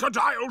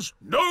crocodiles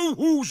know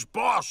who's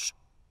boss.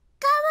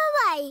 Go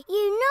away,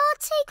 you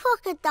naughty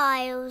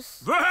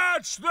crocodiles.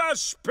 That's the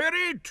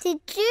spirit.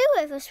 Did you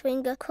ever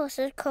swing across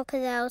a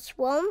crocodile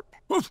swamp?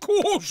 Of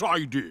course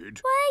I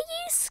did. Were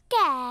you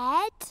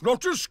scared?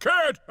 Not as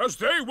scared as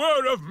they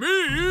were of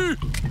me.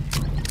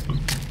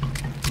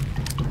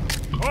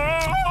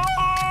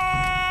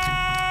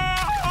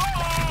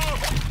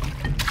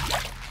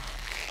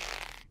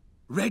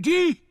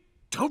 Ready?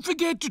 Don't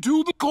forget to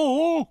do the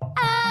call.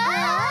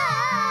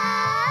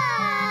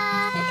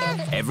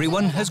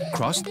 Everyone has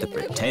crossed the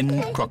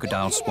pretend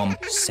crocodile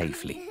swamp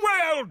safely.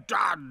 Well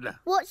done.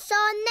 What's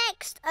our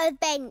next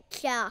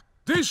adventure?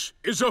 This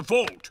is a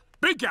vault.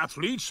 Big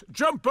athletes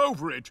jump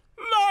over it,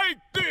 like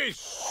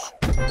this.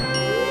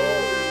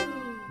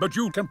 But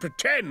you can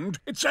pretend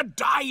it's a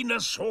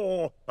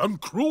dinosaur and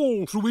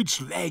crawl through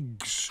its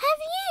legs. Have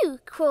you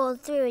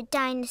crawled through a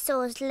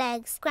dinosaur's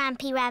legs,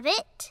 Grampy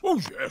Rabbit? Oh,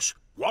 yes.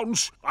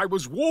 Once I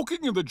was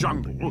walking in the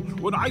jungle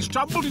when I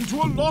stumbled into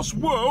a lost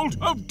world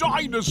of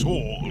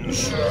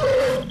dinosaurs.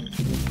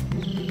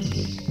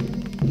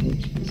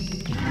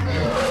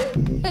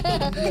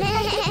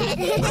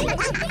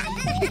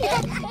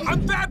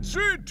 And that's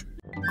it!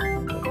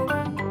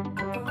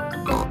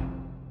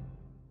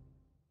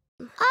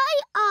 I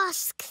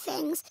ask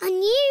things and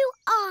you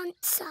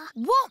answer.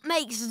 What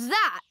makes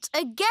that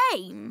a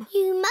game?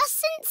 You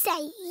mustn't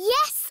say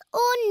yes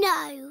or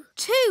no.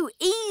 Too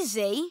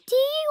easy. Do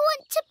you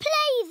want to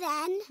play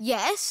then?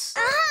 Yes.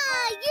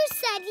 Ah, you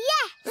said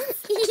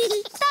yes.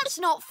 That's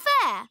not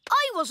fair.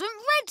 I wasn't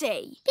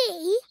ready. B,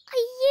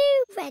 are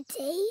you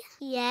ready?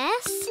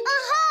 Yes.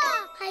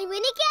 Aha! I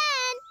win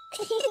again.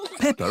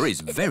 Peppa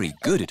is very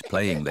good at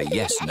playing the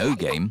yes-no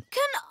game.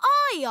 Can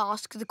I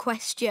ask the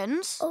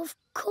questions? Of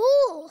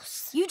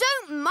course. You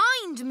don't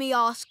mind me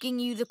asking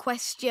you the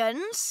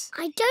questions?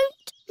 I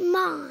don't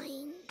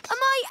mind. Am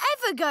I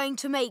ever going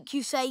to make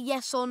you say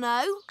yes or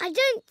no? I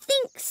don't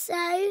think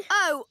so.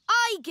 Oh,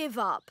 I give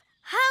up.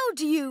 How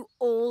do you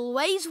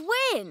always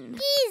win?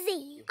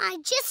 Easy. I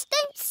just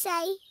don't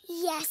say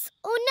yes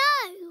or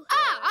no.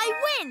 Ah, I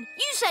win.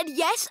 You said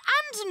yes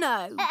and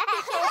no.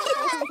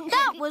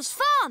 That was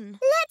fun.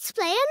 Let's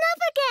play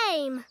another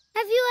game.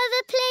 Have you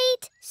ever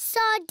played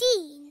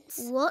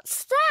sardines?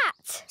 What's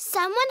that?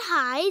 Someone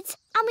hides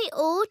and we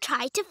all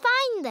try to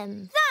find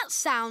them. That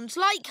sounds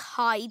like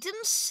hide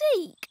and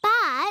seek.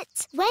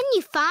 But when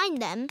you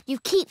find them, you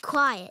keep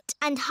quiet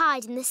and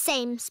hide in the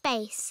same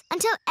space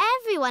until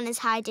everyone is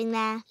hiding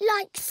there.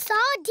 Like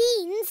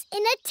sardines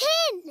in a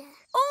tin.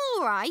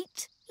 All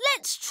right,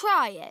 let's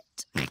try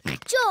it.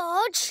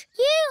 George,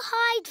 you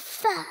hide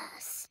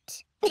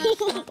first. 1,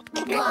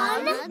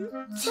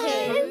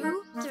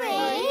 2,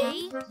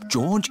 3.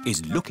 George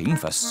is looking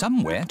for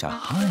somewhere to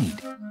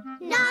hide.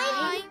 9,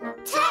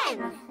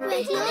 10.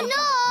 Ready or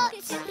not,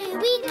 here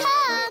we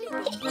come.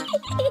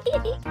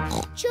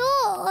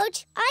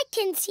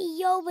 see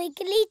your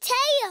wiggly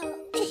tail.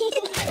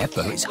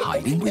 Peppa is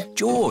hiding with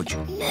George.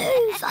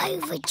 Move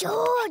over,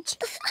 George.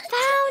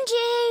 Found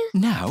you.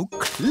 Now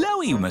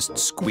Chloe must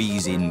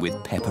squeeze in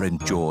with Peppa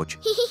and George.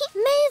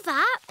 Move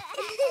up.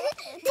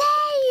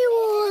 There you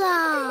all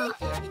are.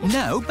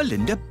 Now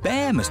Belinda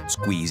Bear must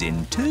squeeze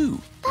in too.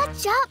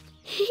 Budge up.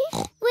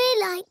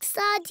 We're like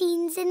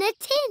sardines in a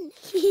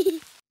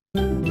tin.